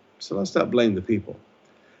God, so let's not blame the people.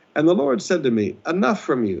 And the Lord said to me, enough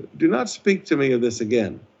from you. Do not speak to me of this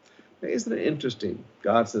again. Now, isn't it interesting?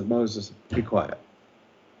 God says, Moses, be quiet.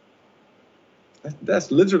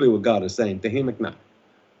 That's literally what God is saying, Tehimikna.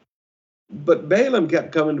 But Balaam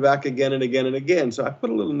kept coming back again and again and again. So I put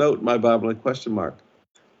a little note in my Bible, a question mark.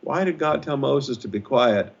 Why did God tell Moses to be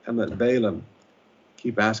quiet and let Balaam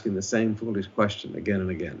keep asking the same foolish question again and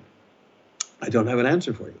again? I don't have an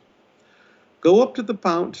answer for you. Go up to the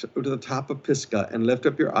mount, or to the top of Pisgah, and lift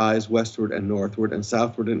up your eyes westward and northward and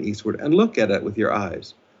southward and eastward, and look at it with your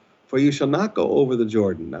eyes. For you shall not go over the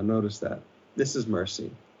Jordan. Now notice that. This is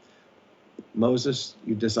mercy. Moses,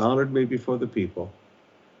 you dishonored me before the people.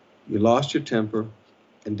 You lost your temper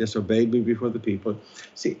and disobeyed me before the people.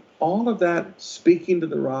 See, all of that speaking to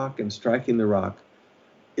the rock and striking the rock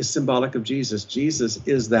is symbolic of Jesus. Jesus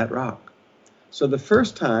is that rock. So the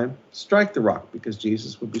first time, strike the rock, because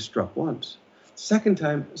Jesus would be struck once. Second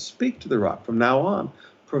time, speak to the rock. From now on,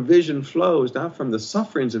 provision flows not from the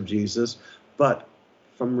sufferings of Jesus, but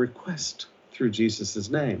from request through Jesus'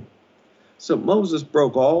 name. So Moses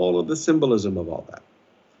broke all of the symbolism of all that.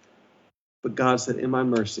 But God said, in my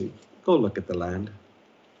mercy, go look at the land.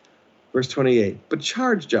 Verse 28, but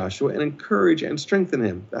charge Joshua and encourage and strengthen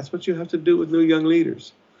him. That's what you have to do with new young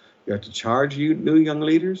leaders. You have to charge new young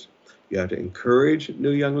leaders. You have to encourage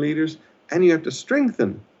new young leaders, and you have to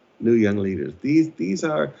strengthen new young leaders. These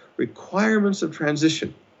are requirements of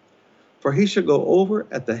transition. For he shall go over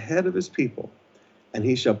at the head of his people, and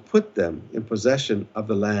he shall put them in possession of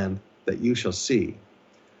the land that you shall see.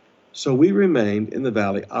 So we remained in the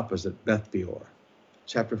valley opposite Beth Peor.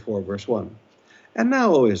 Chapter 4, verse 1. And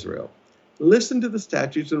now, O Israel, listen to the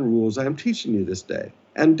statutes and rules I am teaching you this day,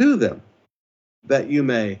 and do them, that you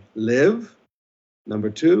may live, number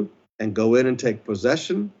 2, and go in and take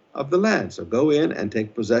possession of the land. So go in and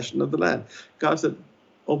take possession of the land. God said,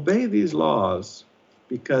 obey these laws,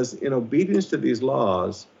 because in obedience to these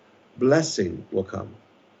laws, blessing will come.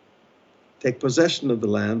 Take possession of the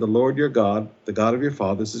land the Lord your God, the God of your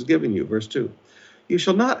fathers, is giving you. Verse 2. You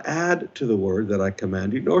shall not add to the word that I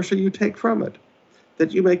command you, nor shall you take from it,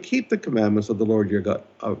 that you may keep the commandments of the Lord your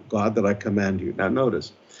God that I command you. Now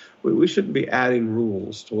notice, we shouldn't be adding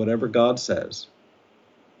rules to whatever God says.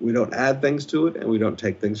 We don't add things to it, and we don't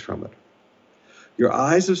take things from it. Your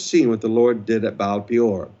eyes have seen what the Lord did at Baal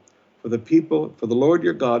Peor. For the Lord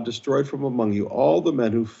your God destroyed from among you all the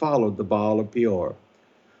men who followed the Baal of Peor.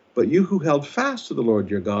 But you who held fast to the Lord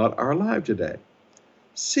your God are alive today.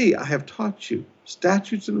 See, I have taught you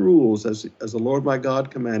statutes and rules as the Lord my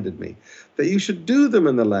God commanded me, that you should do them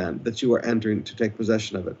in the land that you are entering to take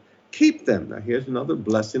possession of it. Keep them. Now here's another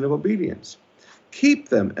blessing of obedience. Keep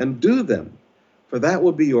them and do them, for that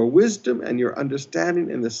will be your wisdom and your understanding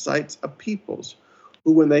in the sights of peoples,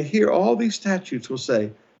 who when they hear all these statutes will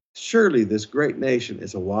say, surely this great nation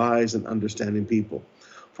is a wise and understanding people.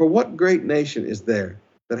 For what great nation is there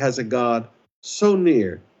that has a God so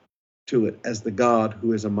near to it as the God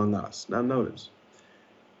who is among us? Now notice,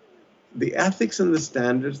 the ethics and the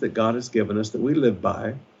standards that God has given us that we live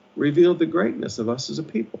by reveal the greatness of us as a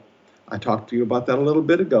people. I talked to you about that a little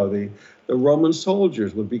bit ago. The Roman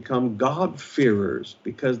soldiers would become God-fearers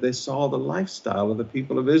because they saw the lifestyle of the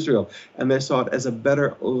people of Israel, and they saw it as a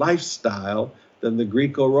better lifestyle than the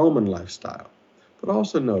Greco-Roman lifestyle. But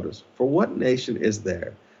also notice, for what nation is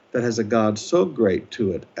there that has a God so great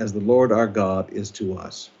to it as the Lord our God is to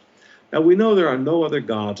us? Now we know there are no other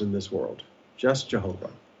gods in this world, just Jehovah.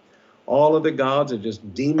 All other gods are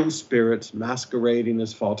just demon spirits masquerading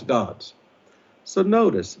as false gods. So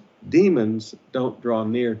notice, demons don't draw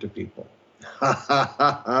near to people.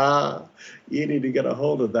 You need to get a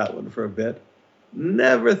hold of that one for a bit.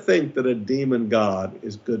 Never think that a demon god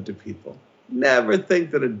is good to people. Never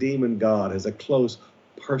think that a demon god has a close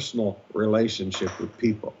personal relationship with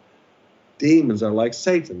people. Demons are like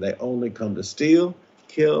Satan. They only come to steal,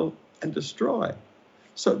 kill, and destroy.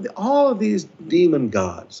 So all of these demon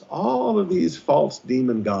gods, all of these false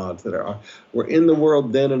demon gods that were in the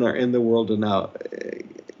world then and are in the world now,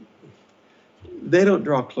 they don't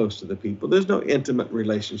draw close to the people. There's no intimate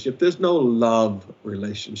relationship. There's no love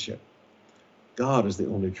relationship. God is the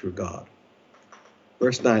only true God.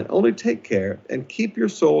 Verse 9, only take care and keep your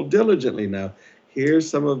soul diligently. Now, here's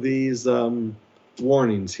some of these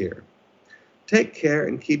warnings here. Take care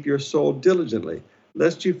and keep your soul diligently,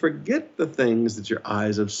 lest you forget the things that your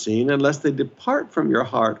eyes have seen, unless they depart from your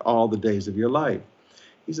heart all the days of your life.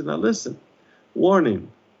 He said, now listen, warning,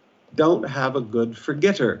 don't have a good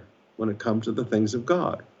forgetter when it comes to the things of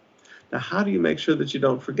God. Now, how do you make sure that you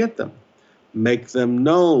don't forget them? Make them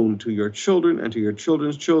known to your children and to your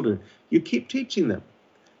children's children. You keep teaching them.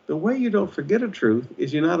 The way you don't forget a truth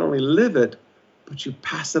is you not only live it, but you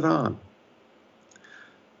pass it on.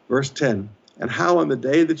 Verse 10, and how on the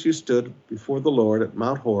day that you stood before the Lord at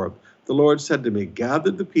Mount Horeb, the Lord said to me,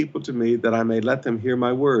 gather the people to me that I may let them hear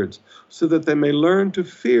my words, so that they may learn to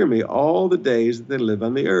fear me all the days that they live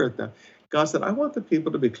on the earth. Now, God said, I want the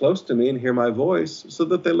people to be close to me and hear my voice so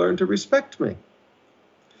that they learn to respect me,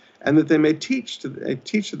 and that they may teach to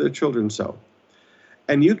their children so.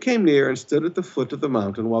 And you came near and stood at the foot of the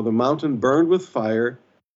mountain, while the mountain burned with fire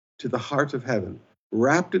to the heart of heaven,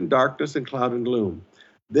 wrapped in darkness and cloud and gloom.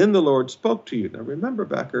 Then the Lord spoke to you. Now remember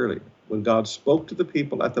back earlier when God spoke to the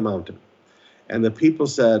people at the mountain, and the people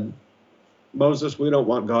said, Moses, we don't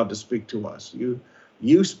want God to speak to us. You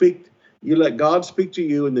let God speak to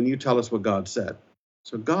you, and then you tell us what God said.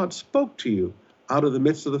 So God spoke to you out of the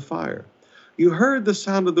midst of the fire. You heard the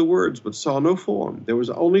sound of the words, but saw no form. There was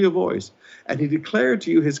only a voice. And he declared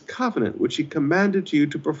to you his covenant, which he commanded to you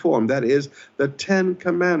to perform. That is, the 10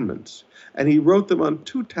 commandments. And he wrote them on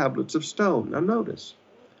 2 tablets of stone. Now notice,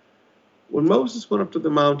 when Moses went up to the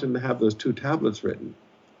mountain to have those 2 tablets written,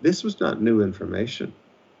 this was not new information.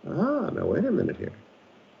 Now wait a minute here.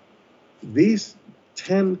 These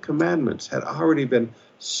 10 commandments had already been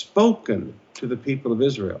spoken to the people of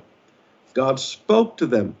Israel. God spoke to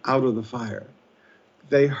them out of the fire.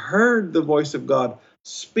 They heard the voice of God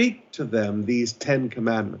speak to them these 10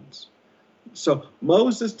 commandments. So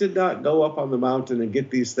Moses did not go up on the mountain and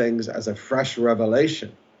get these things as a fresh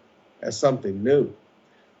revelation, as something new.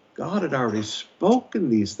 God had already spoken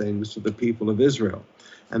these things to the people of Israel.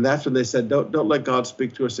 And that's when they said, don't let God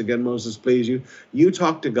speak to us again, Moses, please. You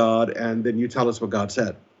talk to God, and then you tell us what God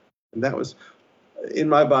said. And that was, in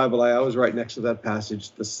my Bible, I always write next to that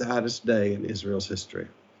passage, the saddest day in Israel's history.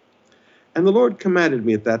 And the Lord commanded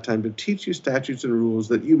me at that time to teach you statutes and rules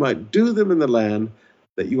that you might do them in the land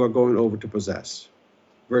that you are going over to possess.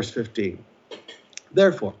 Verse 15.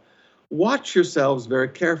 Therefore, watch yourselves very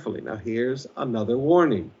carefully. Now here's another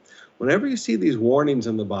warning. Whenever you see these warnings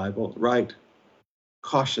in the Bible, write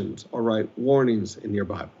cautions or write warnings in your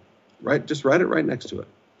Bible. Right? Just write it right next to it.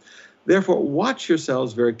 Therefore, watch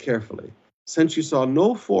yourselves very carefully, since you saw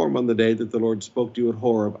no form on the day that the Lord spoke to you at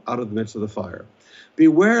Horeb out of the midst of the fire.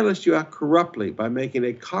 Beware lest you act corruptly by making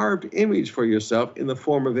a carved image for yourself in the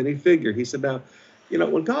form of any figure. He said, now,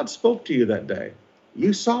 when God spoke to you that day,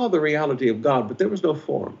 you saw the reality of God, but there was no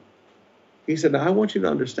form. He said, now I want you to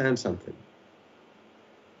understand something.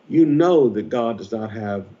 You know that God does not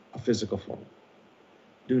have a physical form.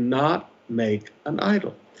 Do not make an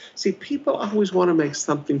idol. See, people always want to make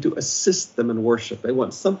something to assist them in worship. They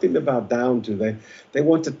want something to bow down to. They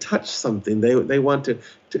want to touch something. They want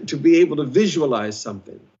to be able to visualize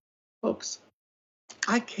something. Folks,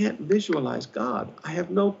 I can't visualize God. I have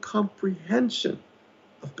no comprehension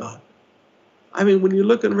of God. I mean, when you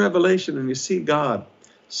look in Revelation and you see God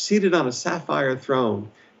seated on a sapphire throne,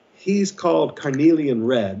 he's called carnelian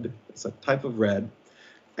red. It's a type of red.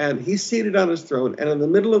 And he's seated on his throne, and in the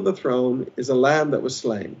middle of the throne is a lamb that was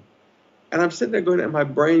slain. And I'm sitting there going, and my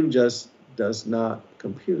brain just does not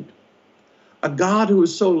compute. A God who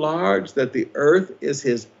is so large that the earth is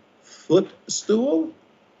his footstool?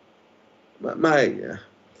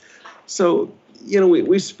 So,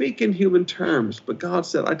 we speak in human terms, but God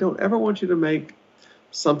said, I don't ever want you to make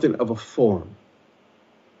something of a form.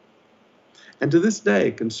 And to this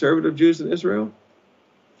day, conservative Jews in Israel,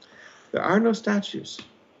 there are no statues.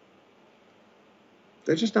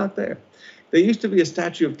 They're just not there. There used to be a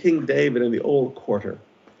statue of King David in the old quarter.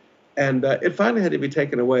 And it finally had to be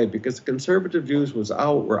taken away because the conservative Jews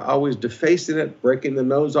were always defacing it, breaking the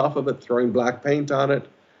nose off of it, throwing black paint on it.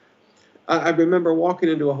 I remember walking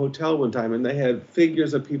into a hotel one time and they had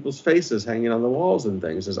figures of people's faces hanging on the walls and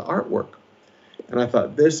things as artwork. And I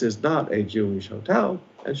thought, this is not a Jewish hotel.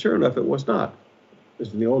 And sure enough, it was not. It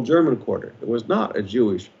was in the old German quarter. It was not a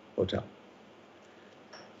Jewish hotel.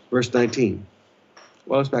 Verse 19.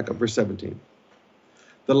 Well, let's back up. Verse 17.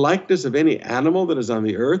 The likeness of any animal that is on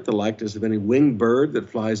the earth, the likeness of any winged bird that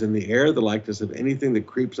flies in the air, the likeness of anything that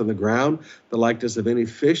creeps on the ground, the likeness of any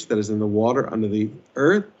fish that is in the water under the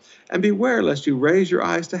earth. And beware lest you raise your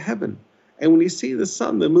eyes to heaven. And when you see the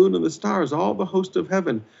sun, the moon, and the stars, all the host of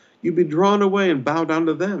heaven, you be drawn away and bow down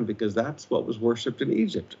to them, because that's what was worshipped in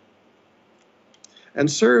Egypt. And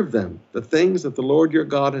serve them, the things that the Lord your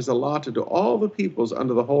God has allotted to all the peoples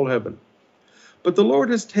under the whole heaven. But the Lord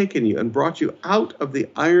has taken you and brought you out of the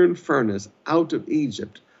iron furnace, out of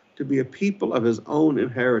Egypt, to be a people of his own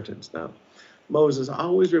inheritance. Now, Moses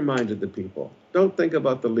always reminded the people, don't think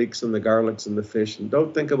about the leeks and the garlics and the fish, and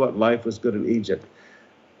don't think about life was good in Egypt.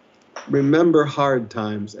 Remember hard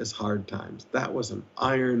times as hard times. That was an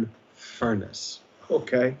iron furnace,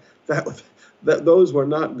 okay? Those were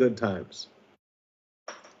not good times.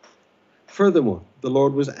 Furthermore, the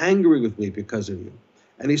Lord was angry with me because of you.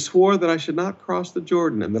 And he swore that I should not cross the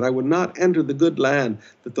Jordan, and that I would not enter the good land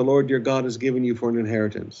that the Lord your God has given you for an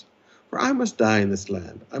inheritance. For I must die in this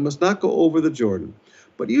land. I must not go over the Jordan.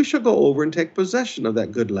 But you shall go over and take possession of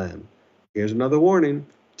that good land. Here's another warning.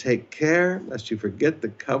 Take care lest you forget the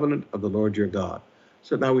covenant of the Lord your God.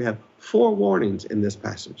 So now we have 4 warnings in this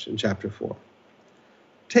passage in chapter 4.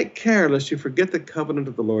 Take care lest you forget the covenant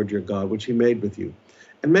of the Lord your God, which he made with you.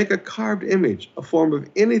 And make a carved image, a form of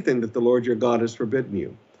anything that the Lord your God has forbidden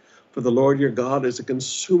you. For the Lord your God is a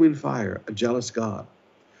consuming fire, a jealous God.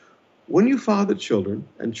 When you father children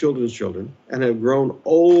and children's children, and have grown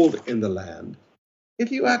old in the land,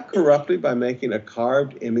 if you act corruptly by making a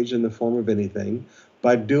carved image in the form of anything,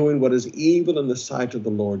 by doing what is evil in the sight of the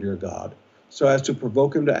Lord your God, so as to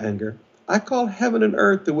provoke him to anger, I call heaven and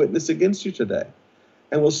earth to witness against you today,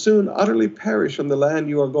 and will soon utterly perish from the land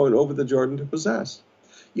you are going over the Jordan to possess.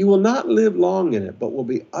 You will not live long in it, but will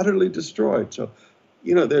be utterly destroyed. So,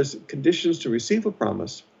 there's conditions to receive a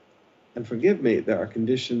promise. And forgive me, there are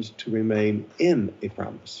conditions to remain in a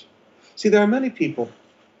promise. See, there are many people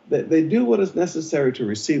that they do what is necessary to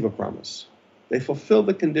receive a promise. They fulfill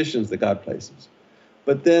the conditions that God places.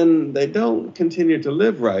 But then they don't continue to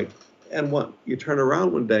live right. And you turn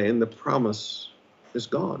around one day and the promise is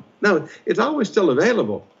gone. Now, it's always still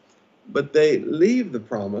available. But they leave the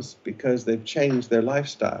promise because they've changed their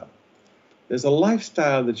lifestyle. There's a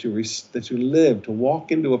lifestyle that you live to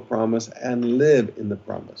walk into a promise and live in the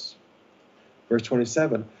promise. Verse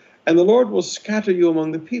 27, and the Lord will scatter you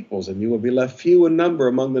among the peoples, and you will be left few in number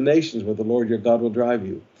among the nations where the Lord your God will drive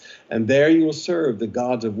you. And there you will serve the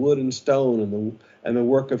gods of wood and stone, and the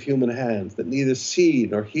work of human hands, that neither see,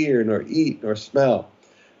 nor hear, nor eat, nor smell.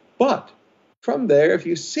 But from there, if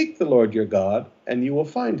you seek the Lord your God, and you will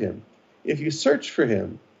find him, if you search for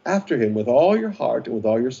him, after him with all your heart and with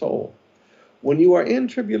all your soul. When you are in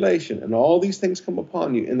tribulation and all these things come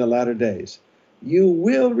upon you in the latter days, you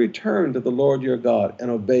will return to the Lord your God and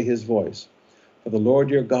obey his voice. For the Lord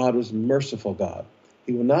your God is merciful God.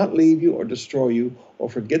 He will not leave you or destroy you or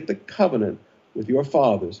forget the covenant with your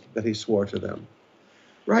fathers that he swore to them.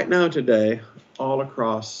 Right now today, all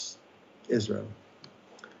across Israel,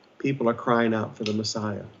 people are crying out for the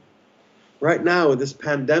Messiah. Right now, with this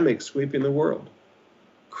pandemic sweeping the world,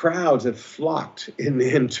 crowds have flocked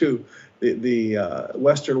into the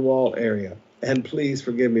Western Wall area. And please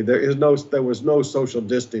forgive me, there was no social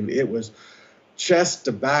distancing. It was chest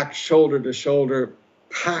to back, shoulder to shoulder,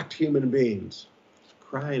 packed human beings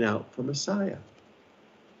crying out for Messiah.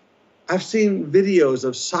 I've seen videos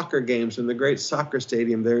of soccer games in the great soccer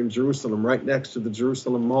stadium there in Jerusalem, right next to the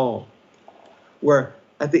Jerusalem Mall, where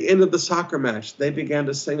at the end of the soccer match, they began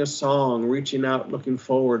to sing a song, reaching out, looking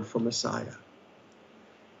forward for Messiah.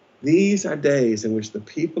 These are days in which the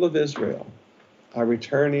people of Israel are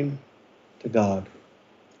returning to God.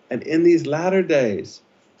 And in these latter days,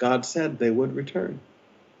 God said they would return.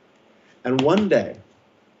 And one day,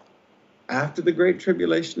 after the Great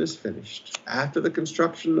Tribulation is finished, after the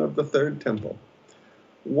construction of the third temple,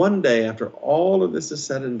 one day after all of this is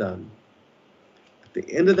said and done, at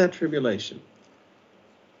the end of that tribulation,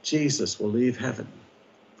 Jesus will leave heaven,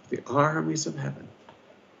 the armies of heaven,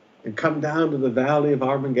 and come down to the valley of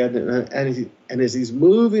Armageddon. And as he's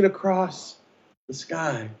moving across the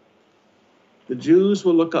sky, the Jews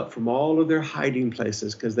will look up from all of their hiding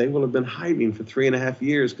places, because they will have been hiding for 3.5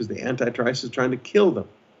 years because the Antichrist is trying to kill them.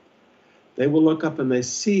 They will look up and they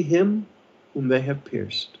see him whom they have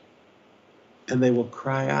pierced, and they will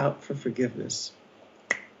cry out for forgiveness.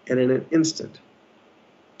 And in an instant,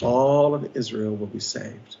 all of Israel will be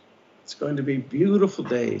saved. It's going to be beautiful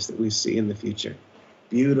days that we see in the future.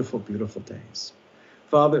 Beautiful, beautiful days.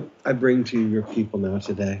 Father, I bring to you your people now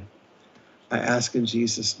today. I ask in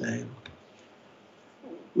Jesus' name.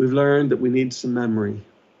 We've learned that we need some memory.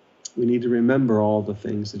 We need to remember all the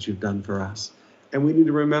things that you've done for us. And we need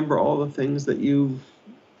to remember all the things that you've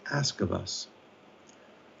asked of us.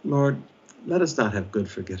 Lord, let us not have good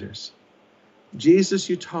forgetters. Jesus,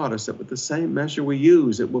 you taught us that with the same measure we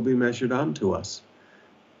use, it will be measured unto us.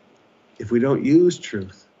 If we don't use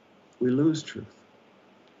truth, we lose truth.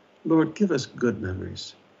 Lord, give us good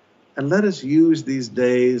memories. And let us use these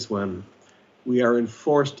days when we are in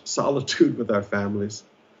forced solitude with our families.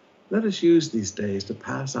 Let us use these days to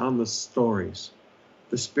pass on the stories,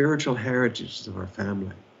 the spiritual heritages of our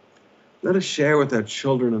family. Let us share with our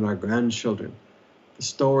children and our grandchildren the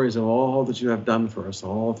stories of all that you have done for us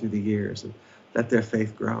all through the years, and let their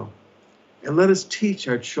faith grow. And let us teach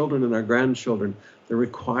our children and our grandchildren the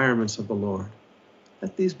requirements of the Lord.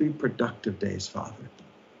 Let these be productive days, Father.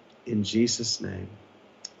 In Jesus' name,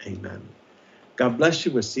 amen. God bless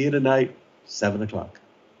you. We'll see you tonight, 7 o'clock.